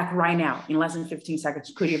 look back right now in less than 15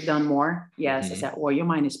 seconds, could you have done more? Yes. I said, well, your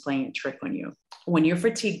mind is playing a trick on you. When you're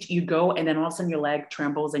fatigued, you go and then all of a sudden your leg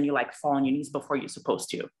trembles and you like fall on your knees before you're supposed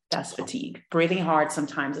to. That's fatigue. Breathing hard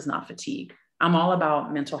sometimes is not fatigue. I'm all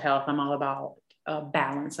about mental health. I'm all about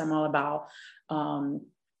balance. I'm all about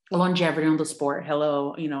longevity on the sport.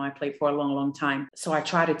 Hello, I played for a long, long time. So I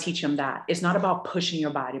try to teach them that it's not about pushing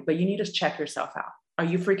your body, but you need to check yourself out. Are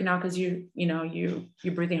you freaking out because you're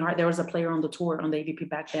breathing hard? There was a player on the tour on the AVP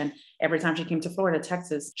back then. Every time she came to Florida,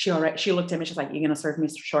 Texas, she looked at me. She's like, "You're gonna serve me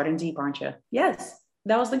short and deep, aren't you?" Yes,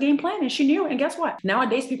 that was the game plan, and she knew. And guess what?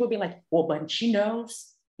 Nowadays, people be like, "Well, but she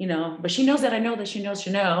knows, but she knows that I know that she knows,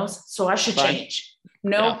 so I should change."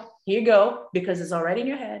 No, Here you go, because it's already in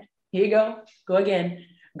your head. Here you go. Go again.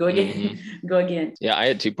 Go again. Go again. Yeah, I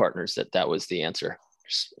had two partners that was the answer.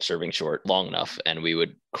 Serving short long enough, and we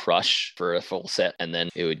would crush for a full set, and then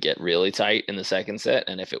it would get really tight in the second set,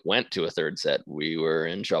 and if it went to a third set, we were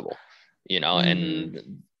in trouble,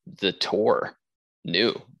 and the tour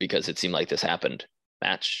knew, because it seemed like this happened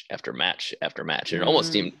match after match after match. And it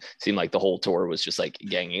almost seemed like the whole tour was just like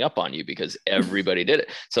ganging up on you because everybody did it.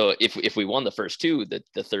 So if we won the first two,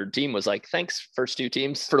 the third team was like, thanks, first two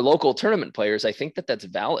teams. For local tournament players, I think that's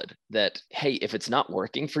valid. That, hey, if it's not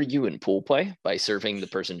working for you in pool play by serving the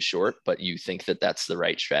person short, but you think that's the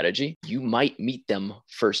right strategy, you might meet them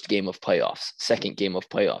first game of playoffs, second game of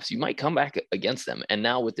playoffs. You might come back against them. And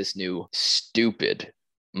now with this new stupid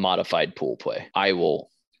modified pool play, I will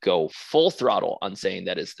go full throttle on saying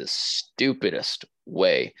that is the stupidest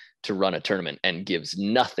way to run a tournament and gives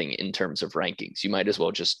nothing in terms of rankings. You might as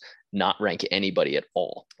well just not rank anybody at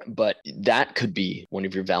all. But that could be one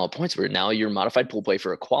of your valid points, where now you're modified pool play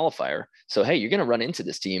for a qualifier. So, hey, you're going to run into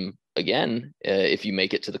this team again if you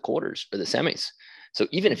make it to the quarters or the semis. So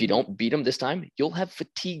even if you don't beat them this time, you'll have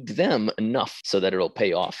fatigued them enough so that it'll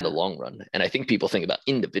pay off in the long run. And I think people think about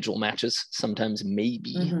individual matches sometimes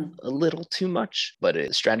maybe a little too much, but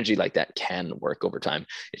a strategy like that can work over time.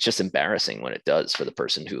 It's just embarrassing when it does for the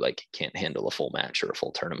person who can't handle a full match or a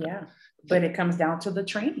full tournament. Yeah. But it comes down to the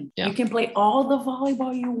training. Yeah. You can play all the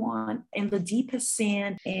volleyball you want in the deepest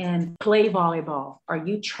sand and play volleyball. Are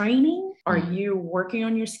you training? Are you working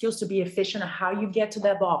on your skills to be efficient of how you get to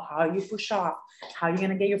that ball, how you push off, how you're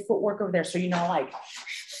going to get your footwork over there? So,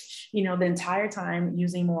 the entire time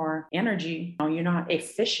using more energy, you're not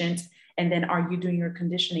efficient. And then are you doing your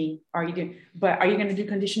conditioning? Are you going to do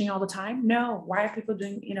conditioning all the time? No. Why are people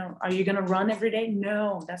doing, are you going to run every day?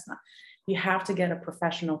 No, that's not. You have to get a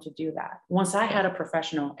professional to do that. Once I had a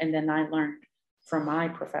professional, and then I learned from my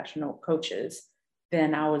professional coaches,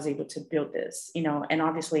 then I was able to build this, and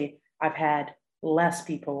obviously I've had less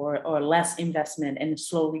people or less investment and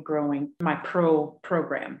slowly growing my pro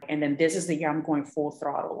program. And then this is the year I'm going full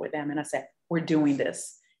throttle with them. And I said, we're doing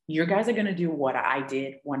this. You guys are going to do what I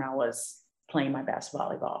did when I was playing my best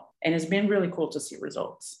volleyball. And it's been really cool to see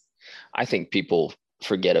results. I think people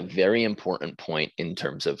forget a very important point in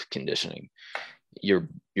terms of conditioning. Your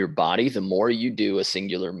body, the more you do a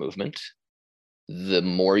singular movement, the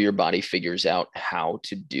more your body figures out how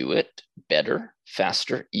to do it better,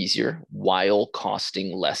 faster, easier, while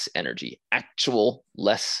costing less energy, actual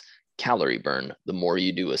less calorie burn, the more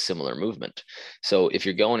you do a similar movement. So if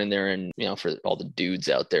you're going in there and, for all the dudes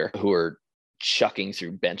out there who are chucking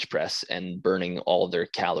through bench press and burning all of their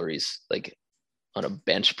calories, on a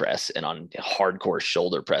bench press and on hardcore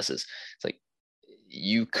shoulder presses, it's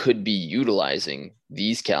you could be utilizing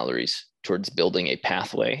these calories towards building a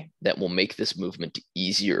pathway that will make this movement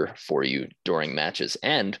easier for you during matches.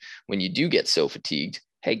 And when you do get so fatigued,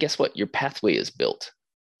 hey, guess what? Your pathway is built.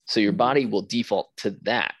 So your body will default to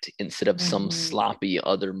that instead of some sloppy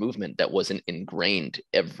other movement that wasn't ingrained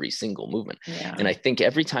every single movement. Yeah. And I think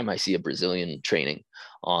every time I see a Brazilian training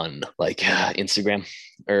on Instagram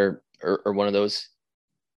or one of those,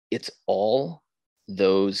 it's all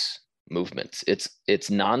those movements. It's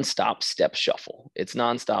nonstop step shuffle. It's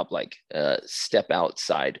nonstop step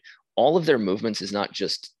outside. All of their movements is not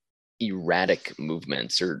just erratic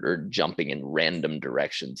movements or jumping in random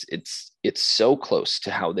directions. It's so close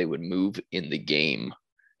to how they would move in the game.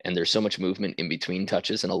 And there's so much movement in between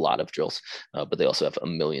touches and a lot of drills, but they also have a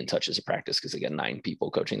million touches of practice because they got 9 people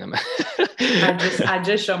coaching them. I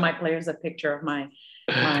just show my players a picture of my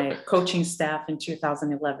coaching staff in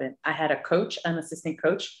 2011. I had a coach, an assistant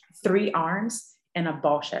coach, 3 arms, and a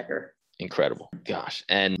ball checker. Incredible. Gosh.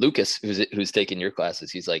 And Lucas, who's taking your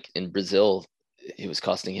classes, he's in Brazil, it was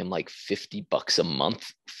costing him $50 a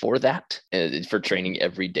month for that, for training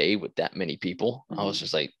every day with that many people. I was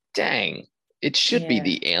just dang, It should be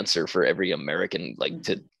the answer for every American, like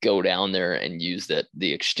to go down there and use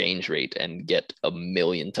the exchange rate and get 1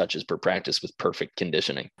 million touches per practice with perfect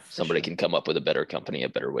conditioning. Somebody can come up with a better company, a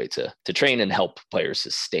better way to train and help players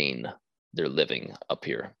sustain their living up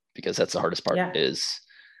here, because that's the hardest part is,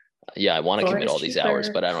 I want to commit all these hours,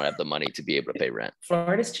 but I don't have the money to be able to pay rent.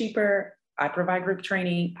 Florida's cheaper. I provide group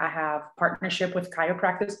training. I have partnership with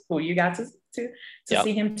chiropractors, who you got to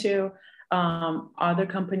see him too. Other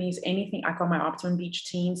companies, anything. I call my Optimum Beach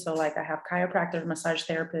team. So like I have chiropractors, massage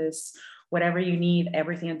therapists, whatever you need,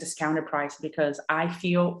 everything at discounted price, because I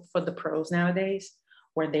feel for the pros nowadays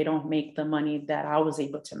where they don't make the money that I was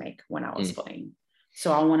able to make when I was playing.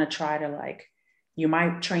 So I want to try to, like, you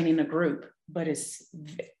might train in a group, but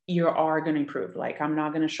you are going to improve. Like, I'm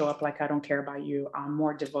not going to show up like I don't care about you. I'm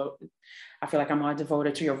more devoted. I feel like I'm more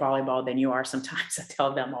devoted to your volleyball than you are sometimes. I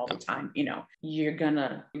tell them all the time, you're going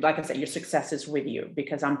to, like I said, your success is with you,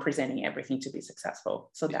 because I'm presenting everything to be success's.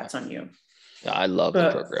 So that's on you. I love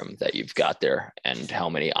the program that you've got there, and how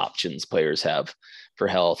many options players have for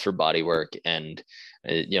health, for body work. And,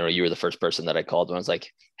 you were the first person that I called when I was like,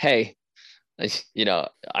 hey,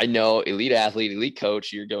 I know elite athlete, elite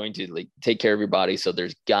coach, you're going to like take care of your body. So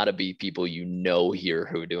there's gotta be people, here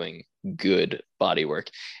who are doing good body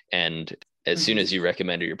work. And as soon as you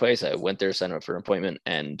recommended your place, I went there, signed up for an appointment,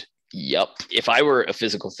 and if I were a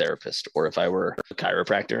physical therapist or if I were a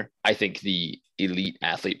chiropractor, I think the elite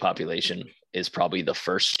athlete population is probably the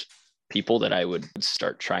first people that I would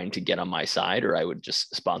start trying to get on my side, or I would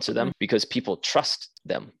just sponsor them, because people trust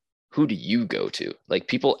them. Who do you go to? Like,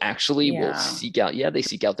 people actually will seek out, they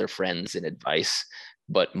seek out their friends and advice,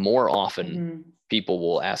 but more often people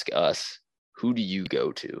will ask us, who do you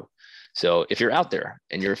go to? So if you're out there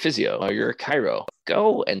and you're a physio or you're a chiro,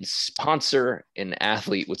 go and sponsor an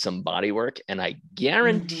athlete with some body work. And I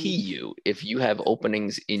guarantee you, if you have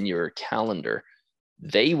openings in your calendar,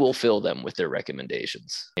 they will fill them with their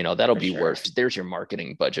recommendations. That'll be worth. There's your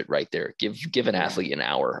marketing budget right there. Give an athlete an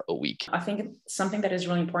hour a week. I think something that is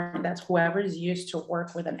really important, that's whoever is used to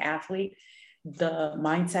work with an athlete, the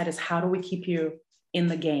mindset is, how do we keep you in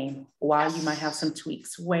the game while you might have some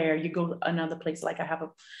tweaks, where you go another place. Like I have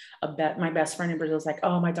my best friend in Brazil is like,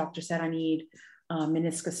 oh, my doctor said I need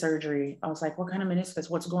meniscus surgery. I was like, what kind of meniscus?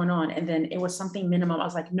 What's going on? And then it was something minimum. I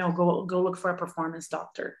was like, no, go look for a performance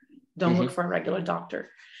doctor. Don't look for a regular doctor.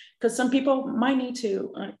 Because some people might need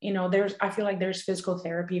to, I feel like there's physical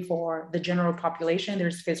therapy for the general population.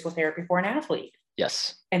 There's physical therapy for an athlete.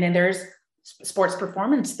 Yes. And then there's sports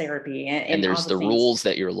performance therapy. And there's the rules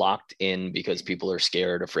that you're locked in because people are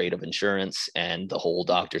scared, afraid of insurance and the whole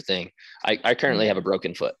doctor thing. I currently have a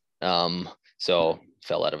broken foot. So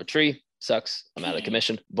fell out of a tree. Sucks. I'm out of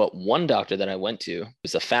commission. But one doctor that I went to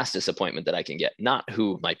was the fastest appointment that I can get. Not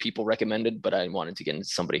who my people recommended, but I wanted to get into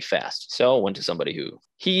somebody fast. So I went to somebody who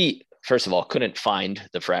he, first of all, couldn't find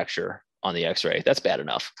the fracture on the x-ray. That's bad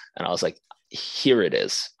enough. And I was like, here it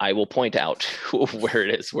is. I will point out where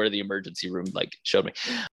it is, where the emergency room showed me.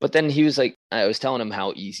 But then he was like, I was telling him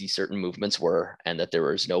how easy certain movements were and that there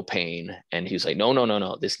was no pain. And he was like,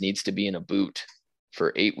 no. This needs to be in a boot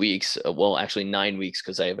for 8 weeks. Well, actually 9 weeks,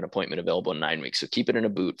 because I have an appointment available in 9 weeks. So keep it in a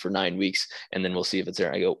boot for 9 weeks and then we'll see if it's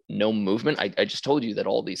there. I go, no movement. I just told you that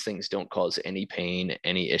all these things don't cause any pain,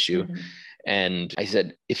 any issue. And I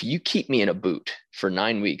said, if you keep me in a boot for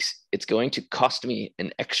 9 weeks, it's going to cost me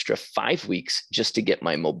an extra 5 weeks just to get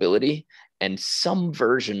my mobility and some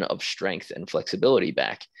version of strength and flexibility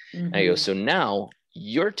back. I go, so now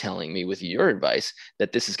you're telling me with your advice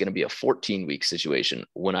that this is going to be a 14-week situation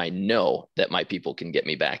when I know that my people can get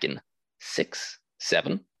me back in 6,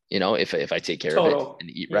 7, if I take care of it and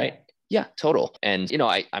eat right. Yeah, total. And,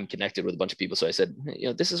 I'm connected with a bunch of people. So I said,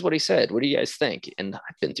 this is what he said. What do you guys think? And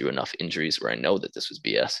I've been through enough injuries where I know that this was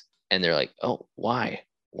BS. And they're like, oh, why?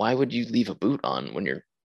 Why would you leave a boot on when you're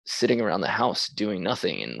sitting around the house doing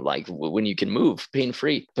nothing and when you can move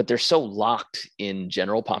pain-free? But they're so locked in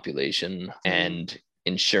general population and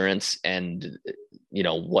insurance and,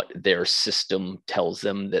 what their system tells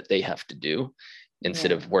them that they have to do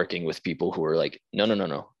instead of working with people who are like,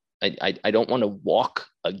 no. I don't want to walk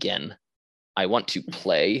again. I want to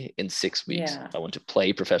play in 6 weeks. I want to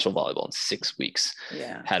play professional volleyball in 6 weeks.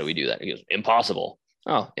 How do we do that? He goes, impossible.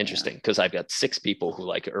 Oh, interesting. Because I've got 6 people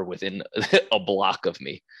who are within a block of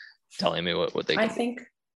me telling me what they can do. I think,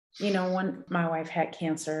 when my wife had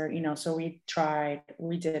cancer, so we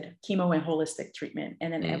did chemo and holistic treatment,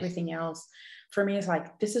 and then everything else for me is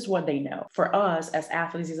like, this is what they know. For us as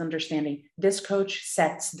athletes is understanding this coach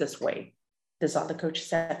sets this way. This other coach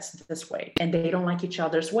sets this way, and they don't like each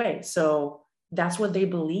other's way. So that's what they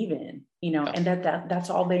believe in, and that's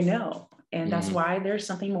all they know. And that's why there's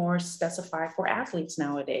something more specified for athletes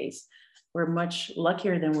nowadays. We're much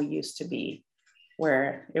luckier than we used to be,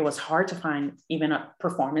 where it was hard to find even a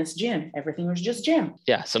performance gym. Everything was just gym.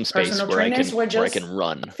 Yeah, some space Personal where trainers were I just can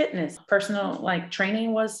run. Fitness. Personal like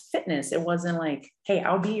training was fitness. It wasn't like, hey,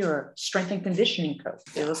 I'll be your strength and conditioning coach.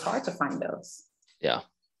 It was hard to find those. Yeah.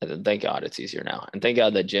 And thank God it's easier now. And thank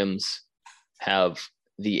God that gyms have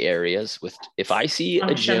the areas with, if I see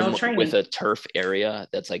a gym with a turf area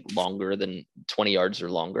that's like longer than 20 yards or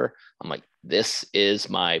longer, I'm like, this is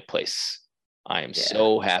my place. I am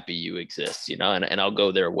so happy you exist, you know, and I'll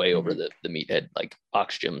go there way over the meathead, like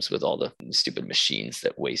box gyms with all the stupid machines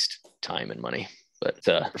that waste time and money.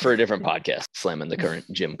 But for a different podcast, slamming the current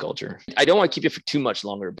gym culture. I don't want to keep you for too much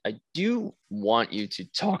longer. I do want you to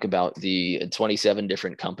talk about the 27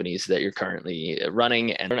 different companies that you're currently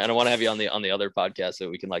running. And I don't want to have you on the other podcast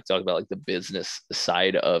so we can like talk about like the business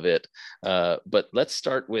side of it. But let's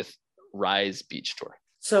start with Rise Beach Tour.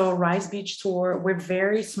 So Rise Beach Tour, we're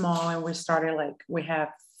very small, and we have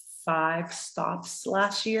 5 stops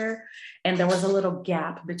last year, and there was a little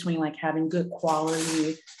gap between like having good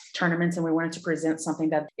quality tournaments, and we wanted to present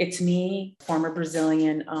something that it's me, former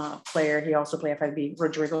Brazilian player. He also played FIB,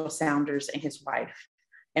 Rodrigo Saunders, and his wife,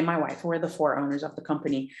 and my wife. We're the 4 owners of the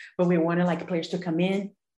company, but we wanted like players to come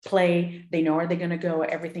in, play, they know where they're going to go,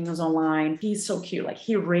 everything is online. He's so cute, like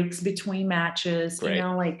he rakes between matches. Great. You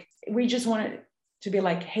know, like we just wanted to be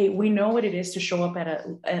like, hey, we know what it is to show up at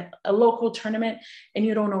a local tournament and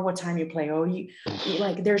you don't know what time you play. Oh, you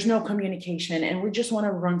like, there's no communication, and we just want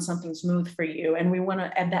to run something smooth for you. And we want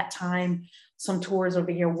to, at that time, some tours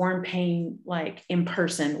over here weren't paying like in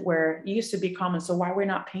person, where it used to be common. So why we're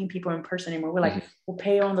not paying people in person anymore? We're like, we'll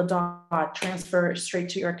pay on the dot, transfer straight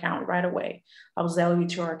to your account right away. I'll Zelle you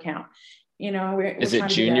to our account. You know, is it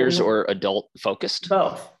juniors or adult focused?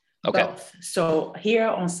 Both. Okay. Both. So here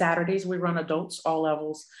on Saturdays, we run adults, all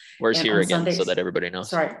levels. Where's here again, Sundays, so that everybody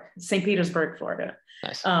knows? Sorry, St. Petersburg, Florida.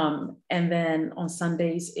 Nice. And then on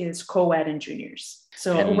Sundays is co-ed and juniors.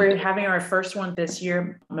 So we're having our first one this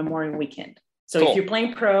year, Memorial Weekend. So If you're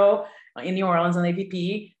playing pro in New Orleans on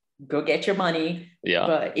AVP, go get your money. Yeah.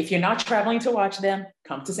 But if you're not traveling to watch them,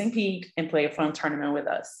 come to St. Pete and play a fun tournament with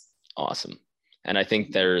us. Awesome. And I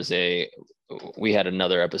think we had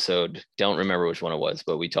another episode, don't remember which one it was,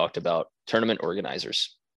 but we talked about tournament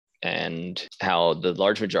organizers and how the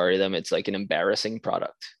large majority of them, it's like an embarrassing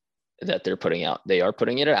product that they're putting out. They are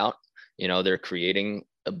putting it out, you know, they're creating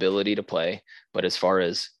ability to play. But as far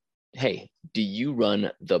as, hey, do you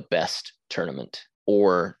run the best tournament,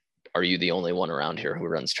 or are you the only one around here who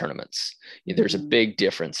runs tournaments? There's a big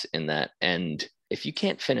difference in that. And if you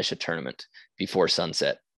can't finish a tournament before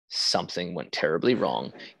sunset, something went terribly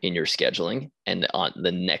wrong in your scheduling. And on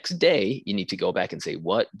the next day, you need to go back and say,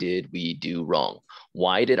 what did we do wrong?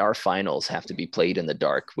 Why did our finals have to be played in the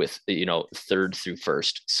dark with, you know, third through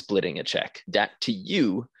first splitting a check? That to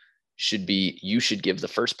you should give the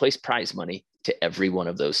first place prize money to every one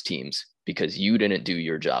of those teams, because you didn't do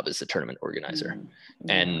your job as the tournament organizer.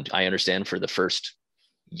 Yeah. And I understand for the first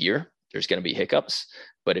year, there's going to be hiccups,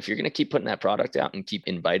 but if you're going to keep putting that product out and keep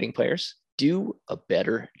inviting players, do a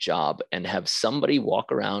better job and have somebody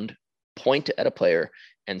walk around, point at a player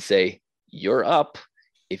and say, you're up.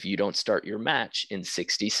 If you don't start your match in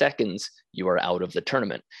 60 seconds, you are out of the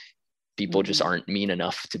tournament. People just aren't mean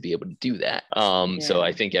enough to be able to do that. So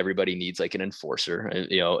I think everybody needs like an enforcer,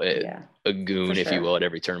 you know, a goon, if you will, at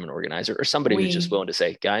every tournament organizer, or somebody who's just willing to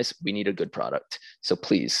say, guys, we need a good product. So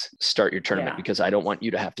please start your tournament, because I don't want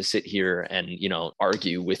you to have to sit here and, you know,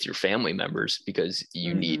 argue with your family members because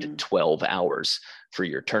you need 12 hours for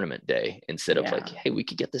your tournament day instead of like, hey, we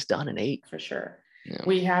could get this done in 8. For sure. Yeah.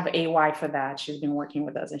 We have a wife for that. She's been working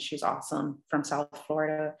with us and she's awesome, from South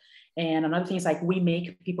Florida. And another thing is like, we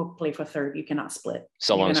make people play for third. You cannot split.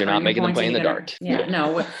 So long as you're not making them play in the dark. Yeah,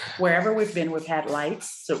 no, wherever we've been, we've had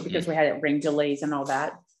lights. So because we had rain delays and all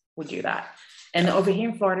that, we do that. And over here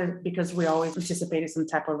in Florida, because we always anticipated some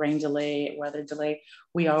type of rain delay, weather delay,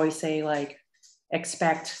 we always say like,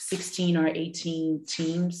 expect 16 or 18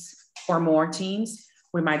 teams or more teams.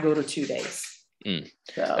 We might go to 2 days. So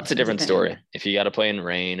that's a different story. If you got to play in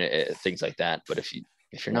rain, things like that. But if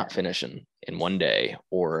you're not finishing in one day,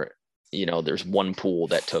 or, you know, there's one pool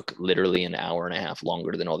that took literally an hour and a half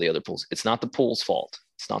longer than all the other pools, it's not the pool's fault.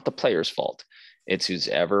 It's not the player's fault. It's who's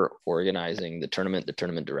ever organizing the tournament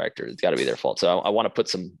director. It's got to be their fault. So I want to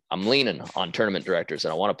put I'm leaning on tournament directors,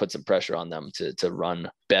 and I want to put some pressure on them to run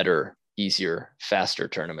better, easier, faster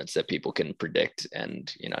tournaments that people can predict.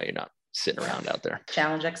 And, you know, you're not sitting around out there.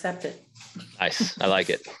 Challenge accepted. Nice. I like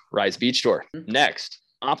it. Rise Beach Tour. Next,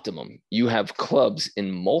 Optimum. You have clubs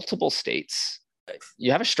in multiple states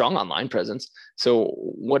You have a strong online presence. So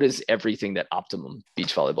what is everything that Optimum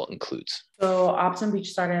Beach Volleyball includes? So Optimum Beach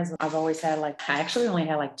started as, I've always had I actually only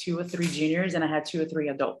had 2 or 3 juniors, and I had 2 or 3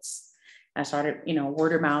 adults. I started,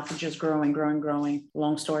 word of mouth, just growing.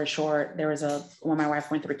 Long story short, when my wife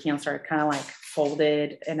went through cancer, it kind of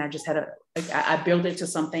folded, and I just I built it to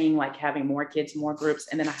something like having more kids, more groups.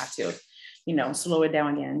 And then I had to, slow it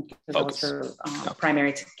down again because I was her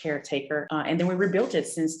primary caretaker. And then we rebuilt it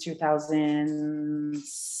since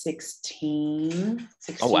 2016.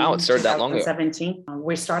 Oh, wow. It started that long ago. 2017.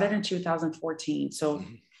 We started in 2014. So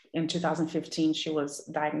in 2015, she was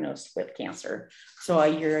diagnosed with cancer. So a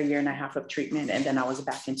year and a half of treatment. And then I was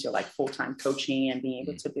back into full-time coaching and being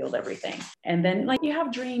able to build everything. And then you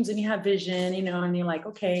have dreams and you have vision, and you're like,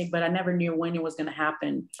 okay, but I never knew when it was going to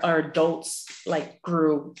happen. Our adults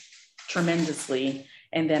grew tremendously.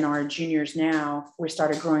 And then our juniors now, we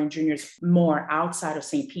started growing juniors more outside of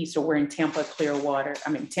St. Pete. So we're in Tampa,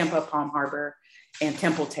 Tampa, Palm Harbor, and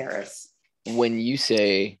Temple Terrace. When you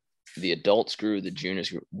say the adults grew, the juniors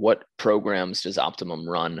grew, what programs does Optimum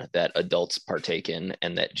run that adults partake in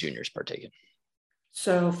and that juniors partake in?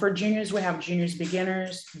 So for juniors, we have juniors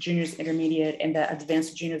beginners, juniors intermediate, and the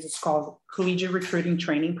advanced juniors is called Collegiate Recruiting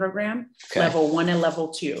Training Program, level 1 and level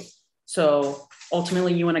 2. So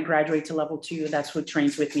ultimately you want to graduate to level 2. That's who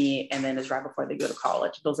trains with me. And then is right before they go to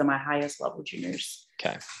college. Those are my highest level juniors.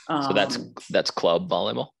 Okay. So that's club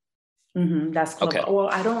volleyball. That's club. Okay. Well,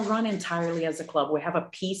 I don't run entirely as a club. We have a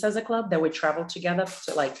piece as a club that we travel together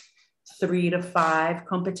to 3 to 5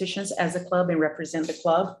 competitions as a club and represent the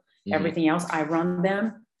club. Everything else, I run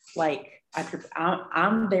them.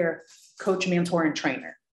 I'm their coach, mentor, and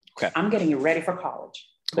trainer. Okay. I'm getting you ready for college,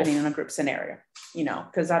 but in a group scenario,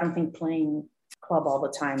 because I don't think playing club all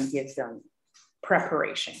the time gives them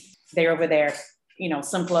preparation. They're over there,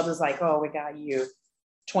 some clubs is oh, we got you,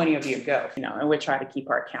 20 of you go, and we try to keep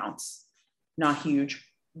our accounts not huge,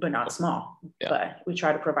 but not small, but we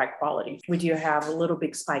try to provide quality. We do have little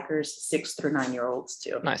big spikers, 6 through 9 year olds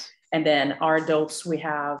too. Nice. And then our adults, we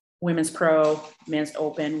have women's pro, men's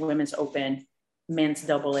open, women's open, men's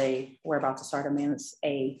AA. We're about to start a men's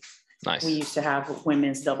A. Nice. We used to have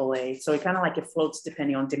women's AA. So it kind of it floats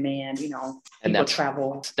depending on demand, and that's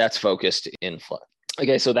travel. That's focused in Florida.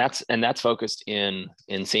 Okay. So that's focused in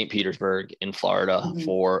St. Petersburg in Florida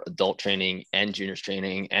for adult training and juniors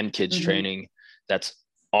training and kids training. That's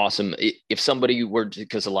awesome. If somebody were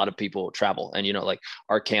because a lot of people travel and,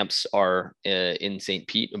 our camps are in St.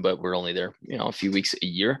 Pete, but we're only there, a few weeks a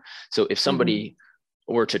year. So if somebody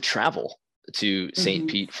were to travel to St.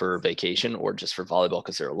 Pete for vacation or just for volleyball,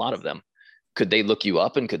 because there are a lot of them, could they look you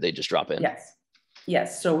up and could they just drop in?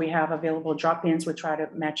 Yes. So we have available drop-ins. We try to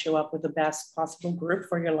match you up with the best possible group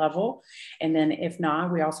for your level. And then if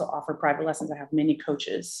not, we also offer private lessons. I have many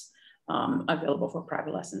coaches available for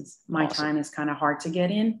private lessons. My time is kind of hard to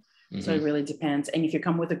get in. So it really depends. And if you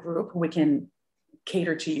come with a group, we can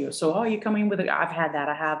cater to you. So, you coming with I've had that.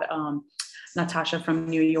 I have Natasha from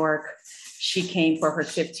New York. She came for her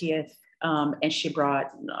 50th and she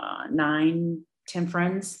brought 9, 10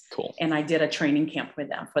 friends. Cool. And I did a training camp with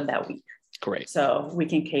them for that week. Great. So we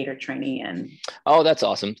can cater training and. Oh, that's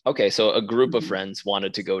awesome. Okay. So a group of friends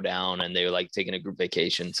wanted to go down and they were taking a group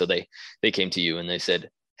vacation. So they came to you and they said,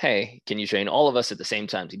 hey, can you train all of us at the same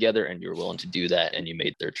time together? And you were willing to do that and you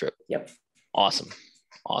made their trip. Yep. Awesome.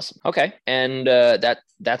 Okay. And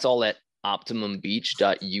that's all at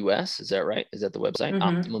optimumbeach.us. Is that right? Is that the website?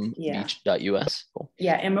 Optimumbeach.us. Cool.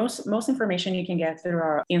 Yeah. And most information you can get through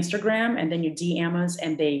our Instagram, and then you DM us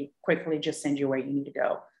and they quickly just send you where you need to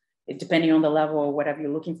go. Depending on the level or whatever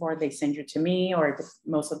you're looking for, they send you to me, or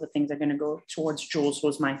most of the things are going to go towards Jules,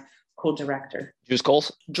 who's my co-director.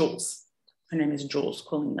 Jules. Her name is Jules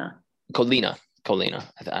Colina.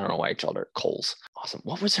 I don't know why I called her Coles. Awesome.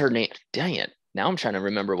 What was her name? Dang it. Now I'm trying to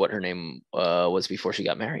remember what her name was before she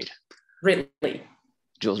got married. Ridley.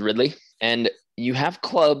 Jules Ridley. And you have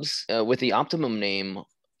clubs with the Optimum name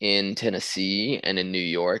in Tennessee and in New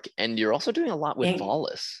York, and you're also doing a lot with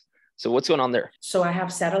Volleyball. So what's going on there? So I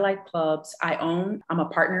have satellite clubs. I'm a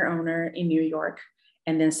partner owner in New York,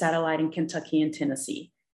 and then satellite in Kentucky and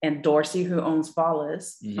Tennessee. And Dorsey, who owns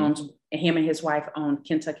Volleyball, him and his wife own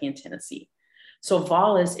Kentucky and Tennessee. So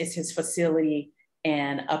Volleyball is his facility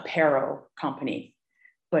and apparel company,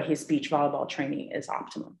 but his beach volleyball training is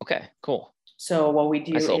Optimum. Okay, cool. So what we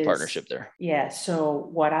do is a partnership there. Yeah. So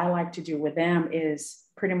what I like to do with them is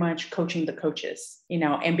pretty much coaching the coaches,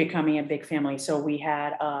 and becoming a big family. So we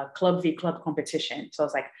had a club v club competition. So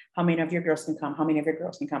it's how many of your girls can come? How many of your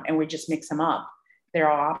girls can come? And we just mix them up. they're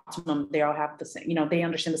all optimum. They all have the same, they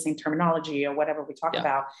understand the same terminology or whatever we talk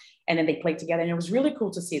about. And then they play together. And it was really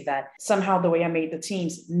cool to see that somehow the way I made the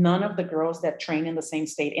teams, none of the girls that train in the same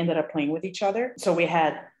state ended up playing with each other. So we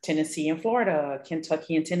had Tennessee and Florida,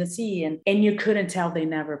 Kentucky and Tennessee, and you couldn't tell they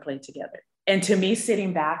never played together. And to me,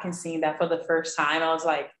 sitting back and seeing that for the first time, I was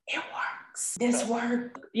like, it works. This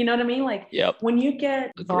works. You know what I mean? Like when you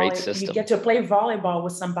get you get to play volleyball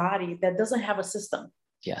with somebody that doesn't have a system.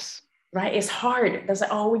 Yes. Right? It's hard. That's like,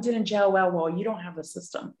 oh, we didn't gel well. Well, you don't have a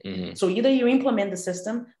system. Mm-hmm. So either you implement the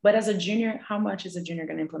system, but as a junior, how much is a junior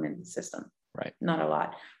going to implement the system? Right. Not a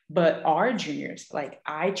lot. But our juniors, like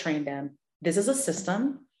I train them, this is a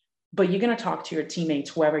system, but you're going to talk to your teammates,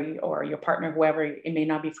 whoever or your partner, whoever, it may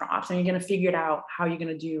not be from ops, and you're going to figure it out how you're going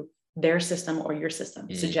to do their system or your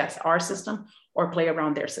system, suggest our system or play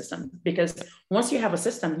around their system. Because once you have a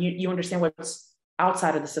system, you understand what's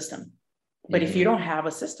outside of the system. But if you don't have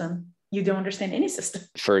a system, you don't understand any system.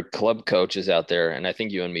 For club coaches out there, and I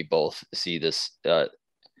think you and me both see this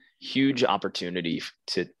huge opportunity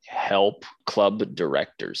to help club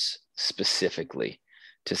directors specifically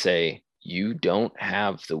to say, you don't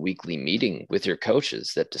have the weekly meeting with your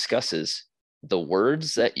coaches that discusses the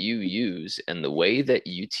words that you use and the way that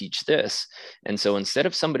you teach this. And so instead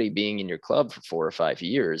of somebody being in your club for 4 or 5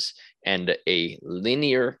 years and a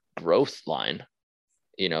linear growth line,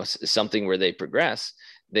 something where they progress,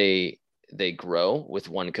 they grow with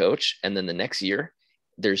one coach. And then the next year,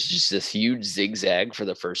 there's just this huge zigzag for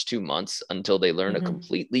the first 2 months until they learn a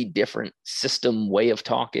completely different system, way of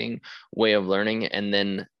talking, way of learning, and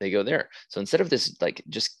then they go there. So instead of this, like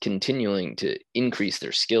just continuing to increase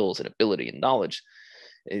their skills and ability and knowledge,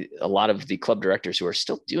 a lot of the club directors who are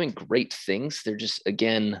still doing great things, they're just,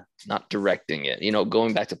 again, not directing it,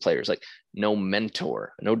 going back to players, like no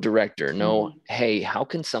mentor, no director, no, hey, how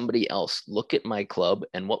can somebody else look at my club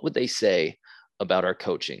and what would they say about our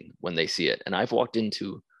coaching when they see it? And I've walked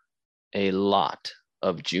into a lot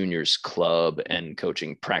of juniors club and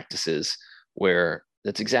coaching practices where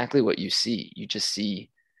that's exactly what you see. You just see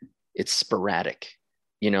it's sporadic,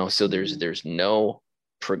 so there's no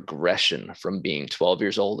progression from being 12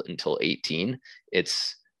 years old until 18.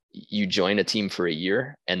 It's you join a team for a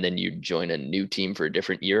year and then you join a new team for a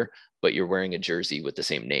different year, but you're wearing a jersey with the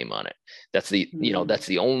same name on it. That's the, that's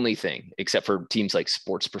the only thing, except for teams like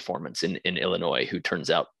Sports Performance in Illinois, who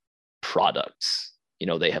turns out products.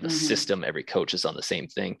 They have a system, every coach is on the same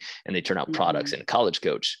thing, and they turn out products, and a college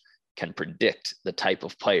coach can predict the type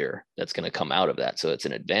of player that's going to come out of that. So it's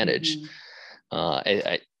an advantage.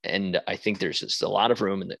 And I think there's just a lot of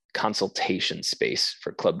room in the consultation space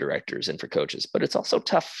for club directors and for coaches, but it's also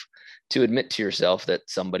tough to admit to yourself that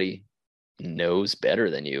somebody knows better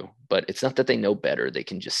than you, but it's not that they know better. They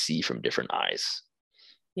can just see from different eyes.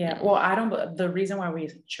 Yeah. Well, the reason why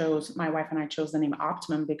my wife and I chose the name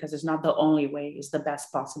Optimum, because it's not the only way, it's the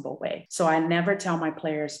best possible way. So I never tell my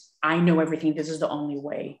players, I know everything. This is the only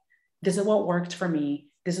way. This is what worked for me.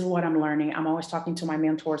 This is what I'm learning. I'm always talking to my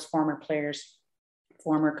mentors, former players,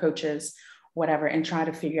 former coaches, whatever, and try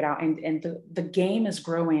to figure it out. And the game is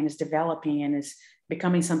growing, is developing, and is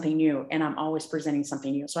becoming something new. And I'm always presenting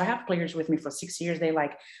something new. So I have players with me for 6 years. They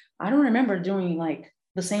I don't remember doing like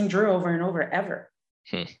the same drill over and over ever.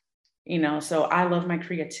 So I love my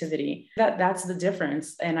creativity. That's the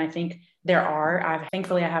difference. And I think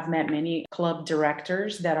thankfully I have met many club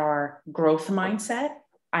directors that are growth mindset.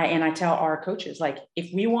 I tell our coaches, like,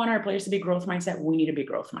 if we want our players to be growth mindset, we need to be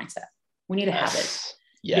growth mindset. We need to have it.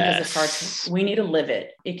 Because it starts, we need to live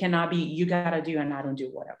it. It cannot be, you got to do and I don't do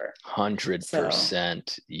whatever.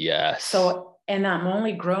 100%. Yes. So, and I'm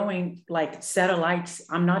only growing like satellites.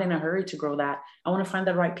 I'm not in a hurry to grow that. I want to find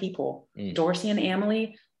the right people. Dorsey and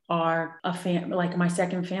Emily are like my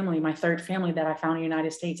second family, my third family that I found in the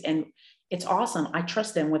United States. And it's awesome. I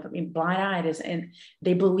trust them with blind eyes, and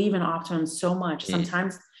they believe in Optimum so much.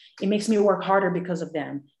 Sometimes it makes me work harder because of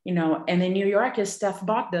them, and in New York is Steph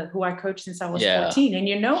Bogda, who I coached since I was 14,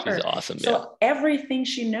 and her. She's awesome. So everything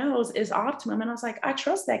she knows is Optimum. And I was like, I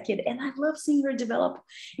trust that kid. And I love seeing her develop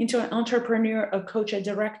into an entrepreneur, a coach, a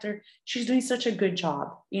director. She's doing such a good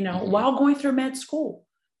job, while going through med school.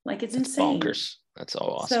 Like, it's insane. Bonkers. That's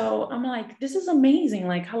all awesome. So I'm like, this is amazing.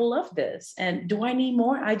 Like, I love this. And do I need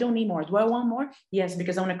more? I don't need more. Do I want more? Yes,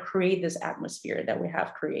 because I want to create this atmosphere that we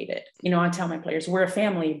have created. I tell my players, we're a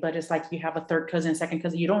family, but it's like you have a third cousin, second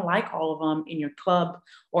cousin. You don't like all of them in your club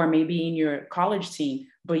or maybe in your college team,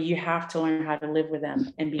 but you have to learn how to live with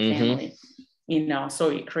them and be family. So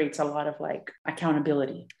it creates a lot of like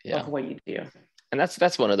accountability of what you do. And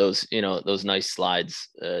that's one of those, those nice slides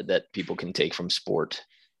that people can take from sport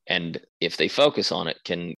And if they focus on it,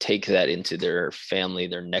 can take that into their family,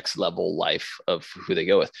 their next level life of who they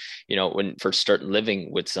go with. When first start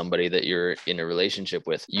living with somebody that you're in a relationship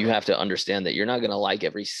with, you have to understand that you're not going to like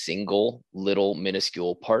every single little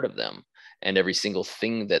minuscule part of them and every single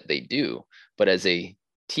thing that they do. But as a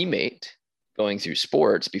teammate going through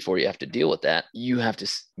sports, before you have to deal with that, you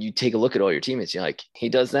take a look at all your teammates. You're like, he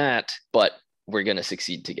does that, but we're going to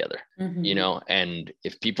succeed together, and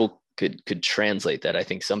if people could translate that. I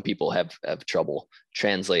think some people have trouble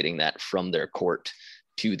translating that from their court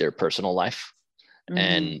to their personal life.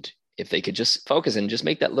 And if they could just focus and just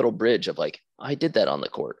make that little bridge of like, I did that on the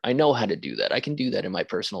court. I know how to do that. I can do that in my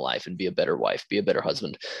personal life and be a better wife, be a better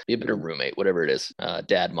husband, be a better roommate, whatever it is,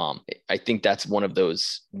 dad, mom. I think that's one of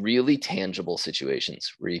those really tangible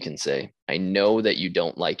situations where you can say, I know that you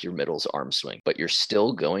don't like your middle's arm swing, but you're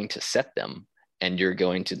still going to set them. And you're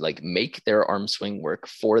going to like make their arm swing work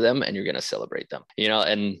for them, and you're going to celebrate them,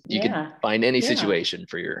 and you can find any situation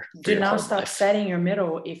for your do not stop setting your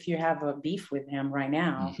middle if you have a beef with him right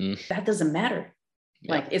now. That doesn't matter.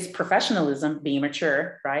 Like, it's professionalism, being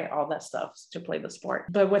mature, right? All that stuff to play the sport.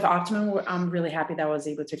 But with Optimum, I'm really happy that I was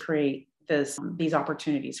able to create these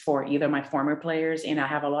opportunities for either my former players, and I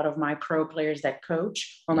have a lot of my pro players that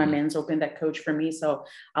coach, or my men's open that coach for me. So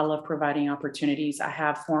I love providing opportunities. I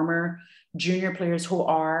have former junior players who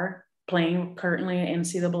are playing currently in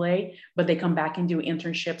NCAA, but they come back and do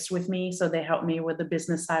internships with me. So they help me with the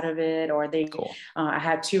business side of it, or I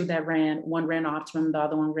had two that one ran Optimum, the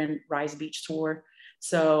other one ran Rise Beach Tour.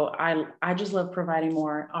 So I just love providing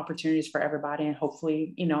more opportunities for everybody, and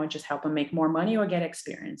hopefully, just help them make more money or get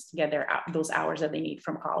experience to get those hours that they need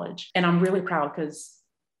from college. And I'm really proud because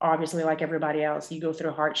obviously, like everybody else, you go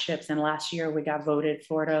through hardships. And last year we got voted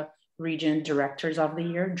Florida Region Directors of the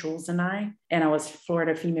Year, Jules and I was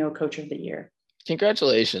Florida Female Coach of the Year.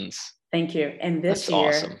 Congratulations. Thank you. And this year,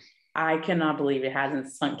 awesome. I cannot believe it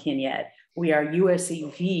hasn't sunk in yet. We are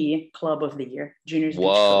USCV Club of the Year, Juniors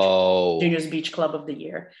Beach Club of the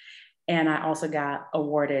Year. And I also got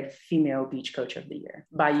awarded Female Beach Coach of the Year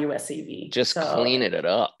by USCV. Just cleaning it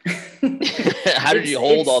up. How did you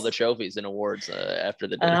hold all the trophies and awards after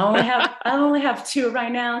the dinner? I only have two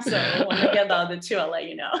right now. So when I get the other two, I'll let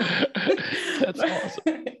you know. That's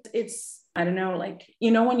awesome. I don't know, like,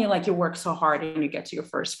 when you work so hard and you get to your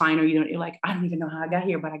first final, you're like, I don't even know how I got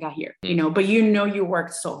here, but I got here, but you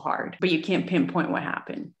worked so hard, but you can't pinpoint what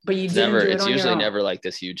happened, but you didn't do it on your own. It's usually never like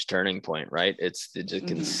this huge turning point, right? It's the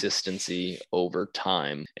consistency over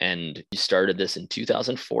time. And you started this in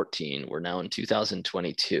 2014. We're now in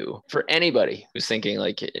 2022. For anybody who's thinking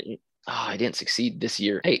like, I didn't succeed this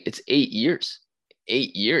year. Hey, it's 8 years.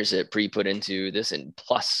 8 years that put into this, and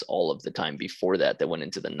plus all of the time before that went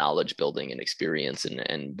into the knowledge building and experience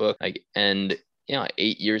and book. 8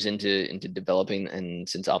 years into developing, and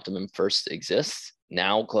since Optimum first exists,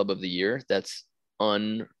 now Club of the Year, that's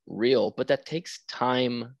unreal. But that takes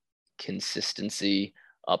time, consistency,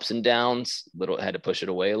 ups and downs. Had to push it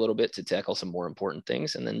away a little bit to tackle some more important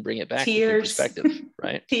things, and then bring it back into perspective,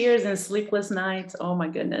 right? Tears and sleepless nights. Oh my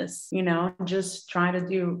goodness. Just trying to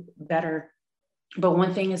do better. But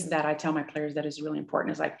one thing is that I tell my players that is really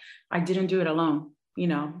important is like, I didn't do it alone.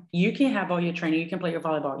 You can have all your training, you can play your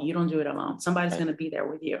volleyball. You don't do it alone. Somebody's going to be there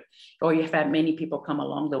with you, or you've had many people come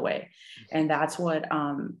along the way. And that's what,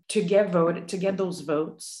 to get those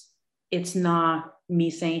votes, it's not me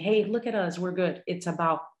saying, hey, look at us, we're good. It's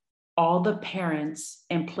about all the parents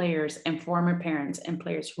and players and former parents and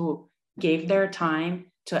players who gave their time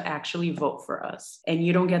to actually vote for us. And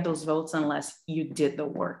you don't get those votes unless you did the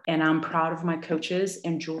work. And I'm proud of my coaches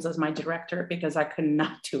and Jules as my director, because I could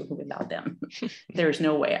not do it without them. There's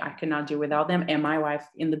no way I could not do it without them. And my wife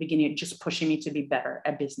in the beginning, just pushing me to be better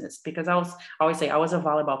at business, because I always say I was a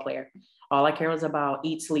volleyball player. All I care was about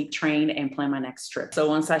eat, sleep, train, and plan my next trip. So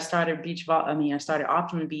once I started I started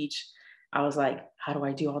Optimum Beach, I was like, how do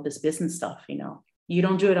I do all this business stuff? You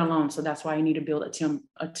don't do it alone. So that's why you need to build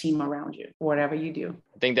a team around you, whatever you do.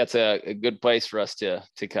 I think that's a good place for us to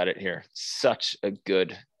cut it here. Such a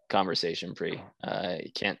good conversation, Pri. I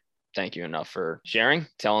can't thank you enough for sharing,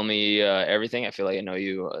 telling me everything. I feel like I know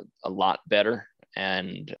you a lot better,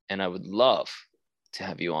 and I would love to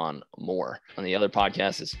have you on more on the other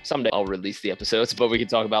podcast. Is someday I'll release the episodes, but we can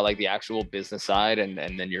talk about like the actual business side and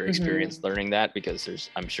then your experience learning that, because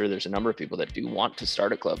I'm sure there's a number of people that do want to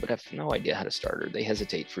start a club but have no idea how to start, or they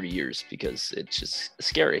hesitate for years because it's just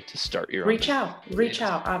scary to start your own. Reach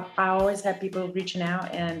out. I always have people reaching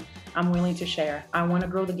out, and I'm willing to share. I want to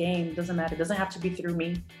grow the game. It doesn't matter. It doesn't have to be through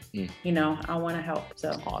me. I want to help.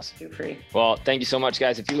 So awesome. Feel free. Well, thank you so much,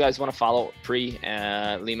 guys. If you guys want to follow Pri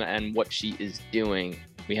Lima and what she is doing,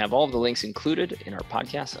 We have all of the links included in our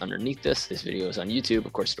podcast underneath this. This video is on YouTube.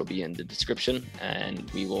 Of course, it'll be in the description, and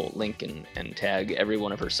we will link and tag every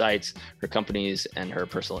one of her sites, her companies, and her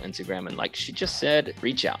personal Instagram. And like she just said,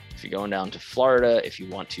 reach out. If you're going down to Florida, if you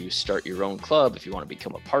want to start your own club, if you want to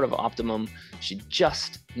become a part of Optimum, she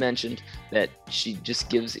just mentioned that she just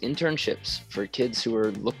gives internships for kids who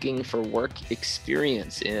are looking for work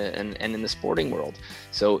experience and in the sporting world.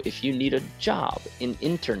 So if you need a job, an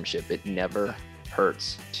internship, it never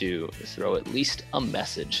hurts to throw at least a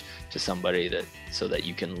message to somebody so that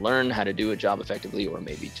you can learn how to do a job effectively, or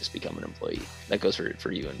maybe just become an employee. That goes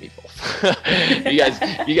for you and me both. you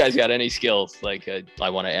guys got any skills? Like I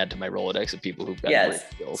want to add to my Rolodex of people who've got great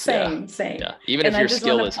skills. Same. Yeah. Even if your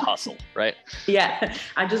skill is hustle, right? Yeah.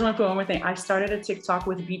 I just want to put one more thing. I started a TikTok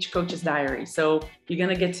with Beach Coach's Diary. So you're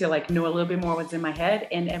going to get to like know a little bit more what's in my head.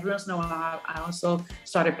 And every once in a while, I also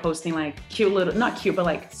started posting like cute little, not cute, but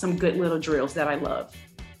like some good little drills that I love.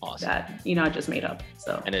 Awesome. That, I just made up.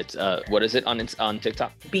 So. And it's, what is it on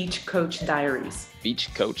TikTok? Beach Coach Diaries.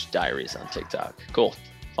 Beach Coach Diaries on TikTok. Cool.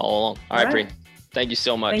 Follow along. All right, Pri. Thank you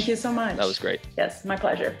so much. Thank you so much. That was great. Yes, my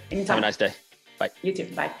pleasure. Anytime. Have a nice day. Bye. You too.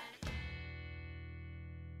 Bye.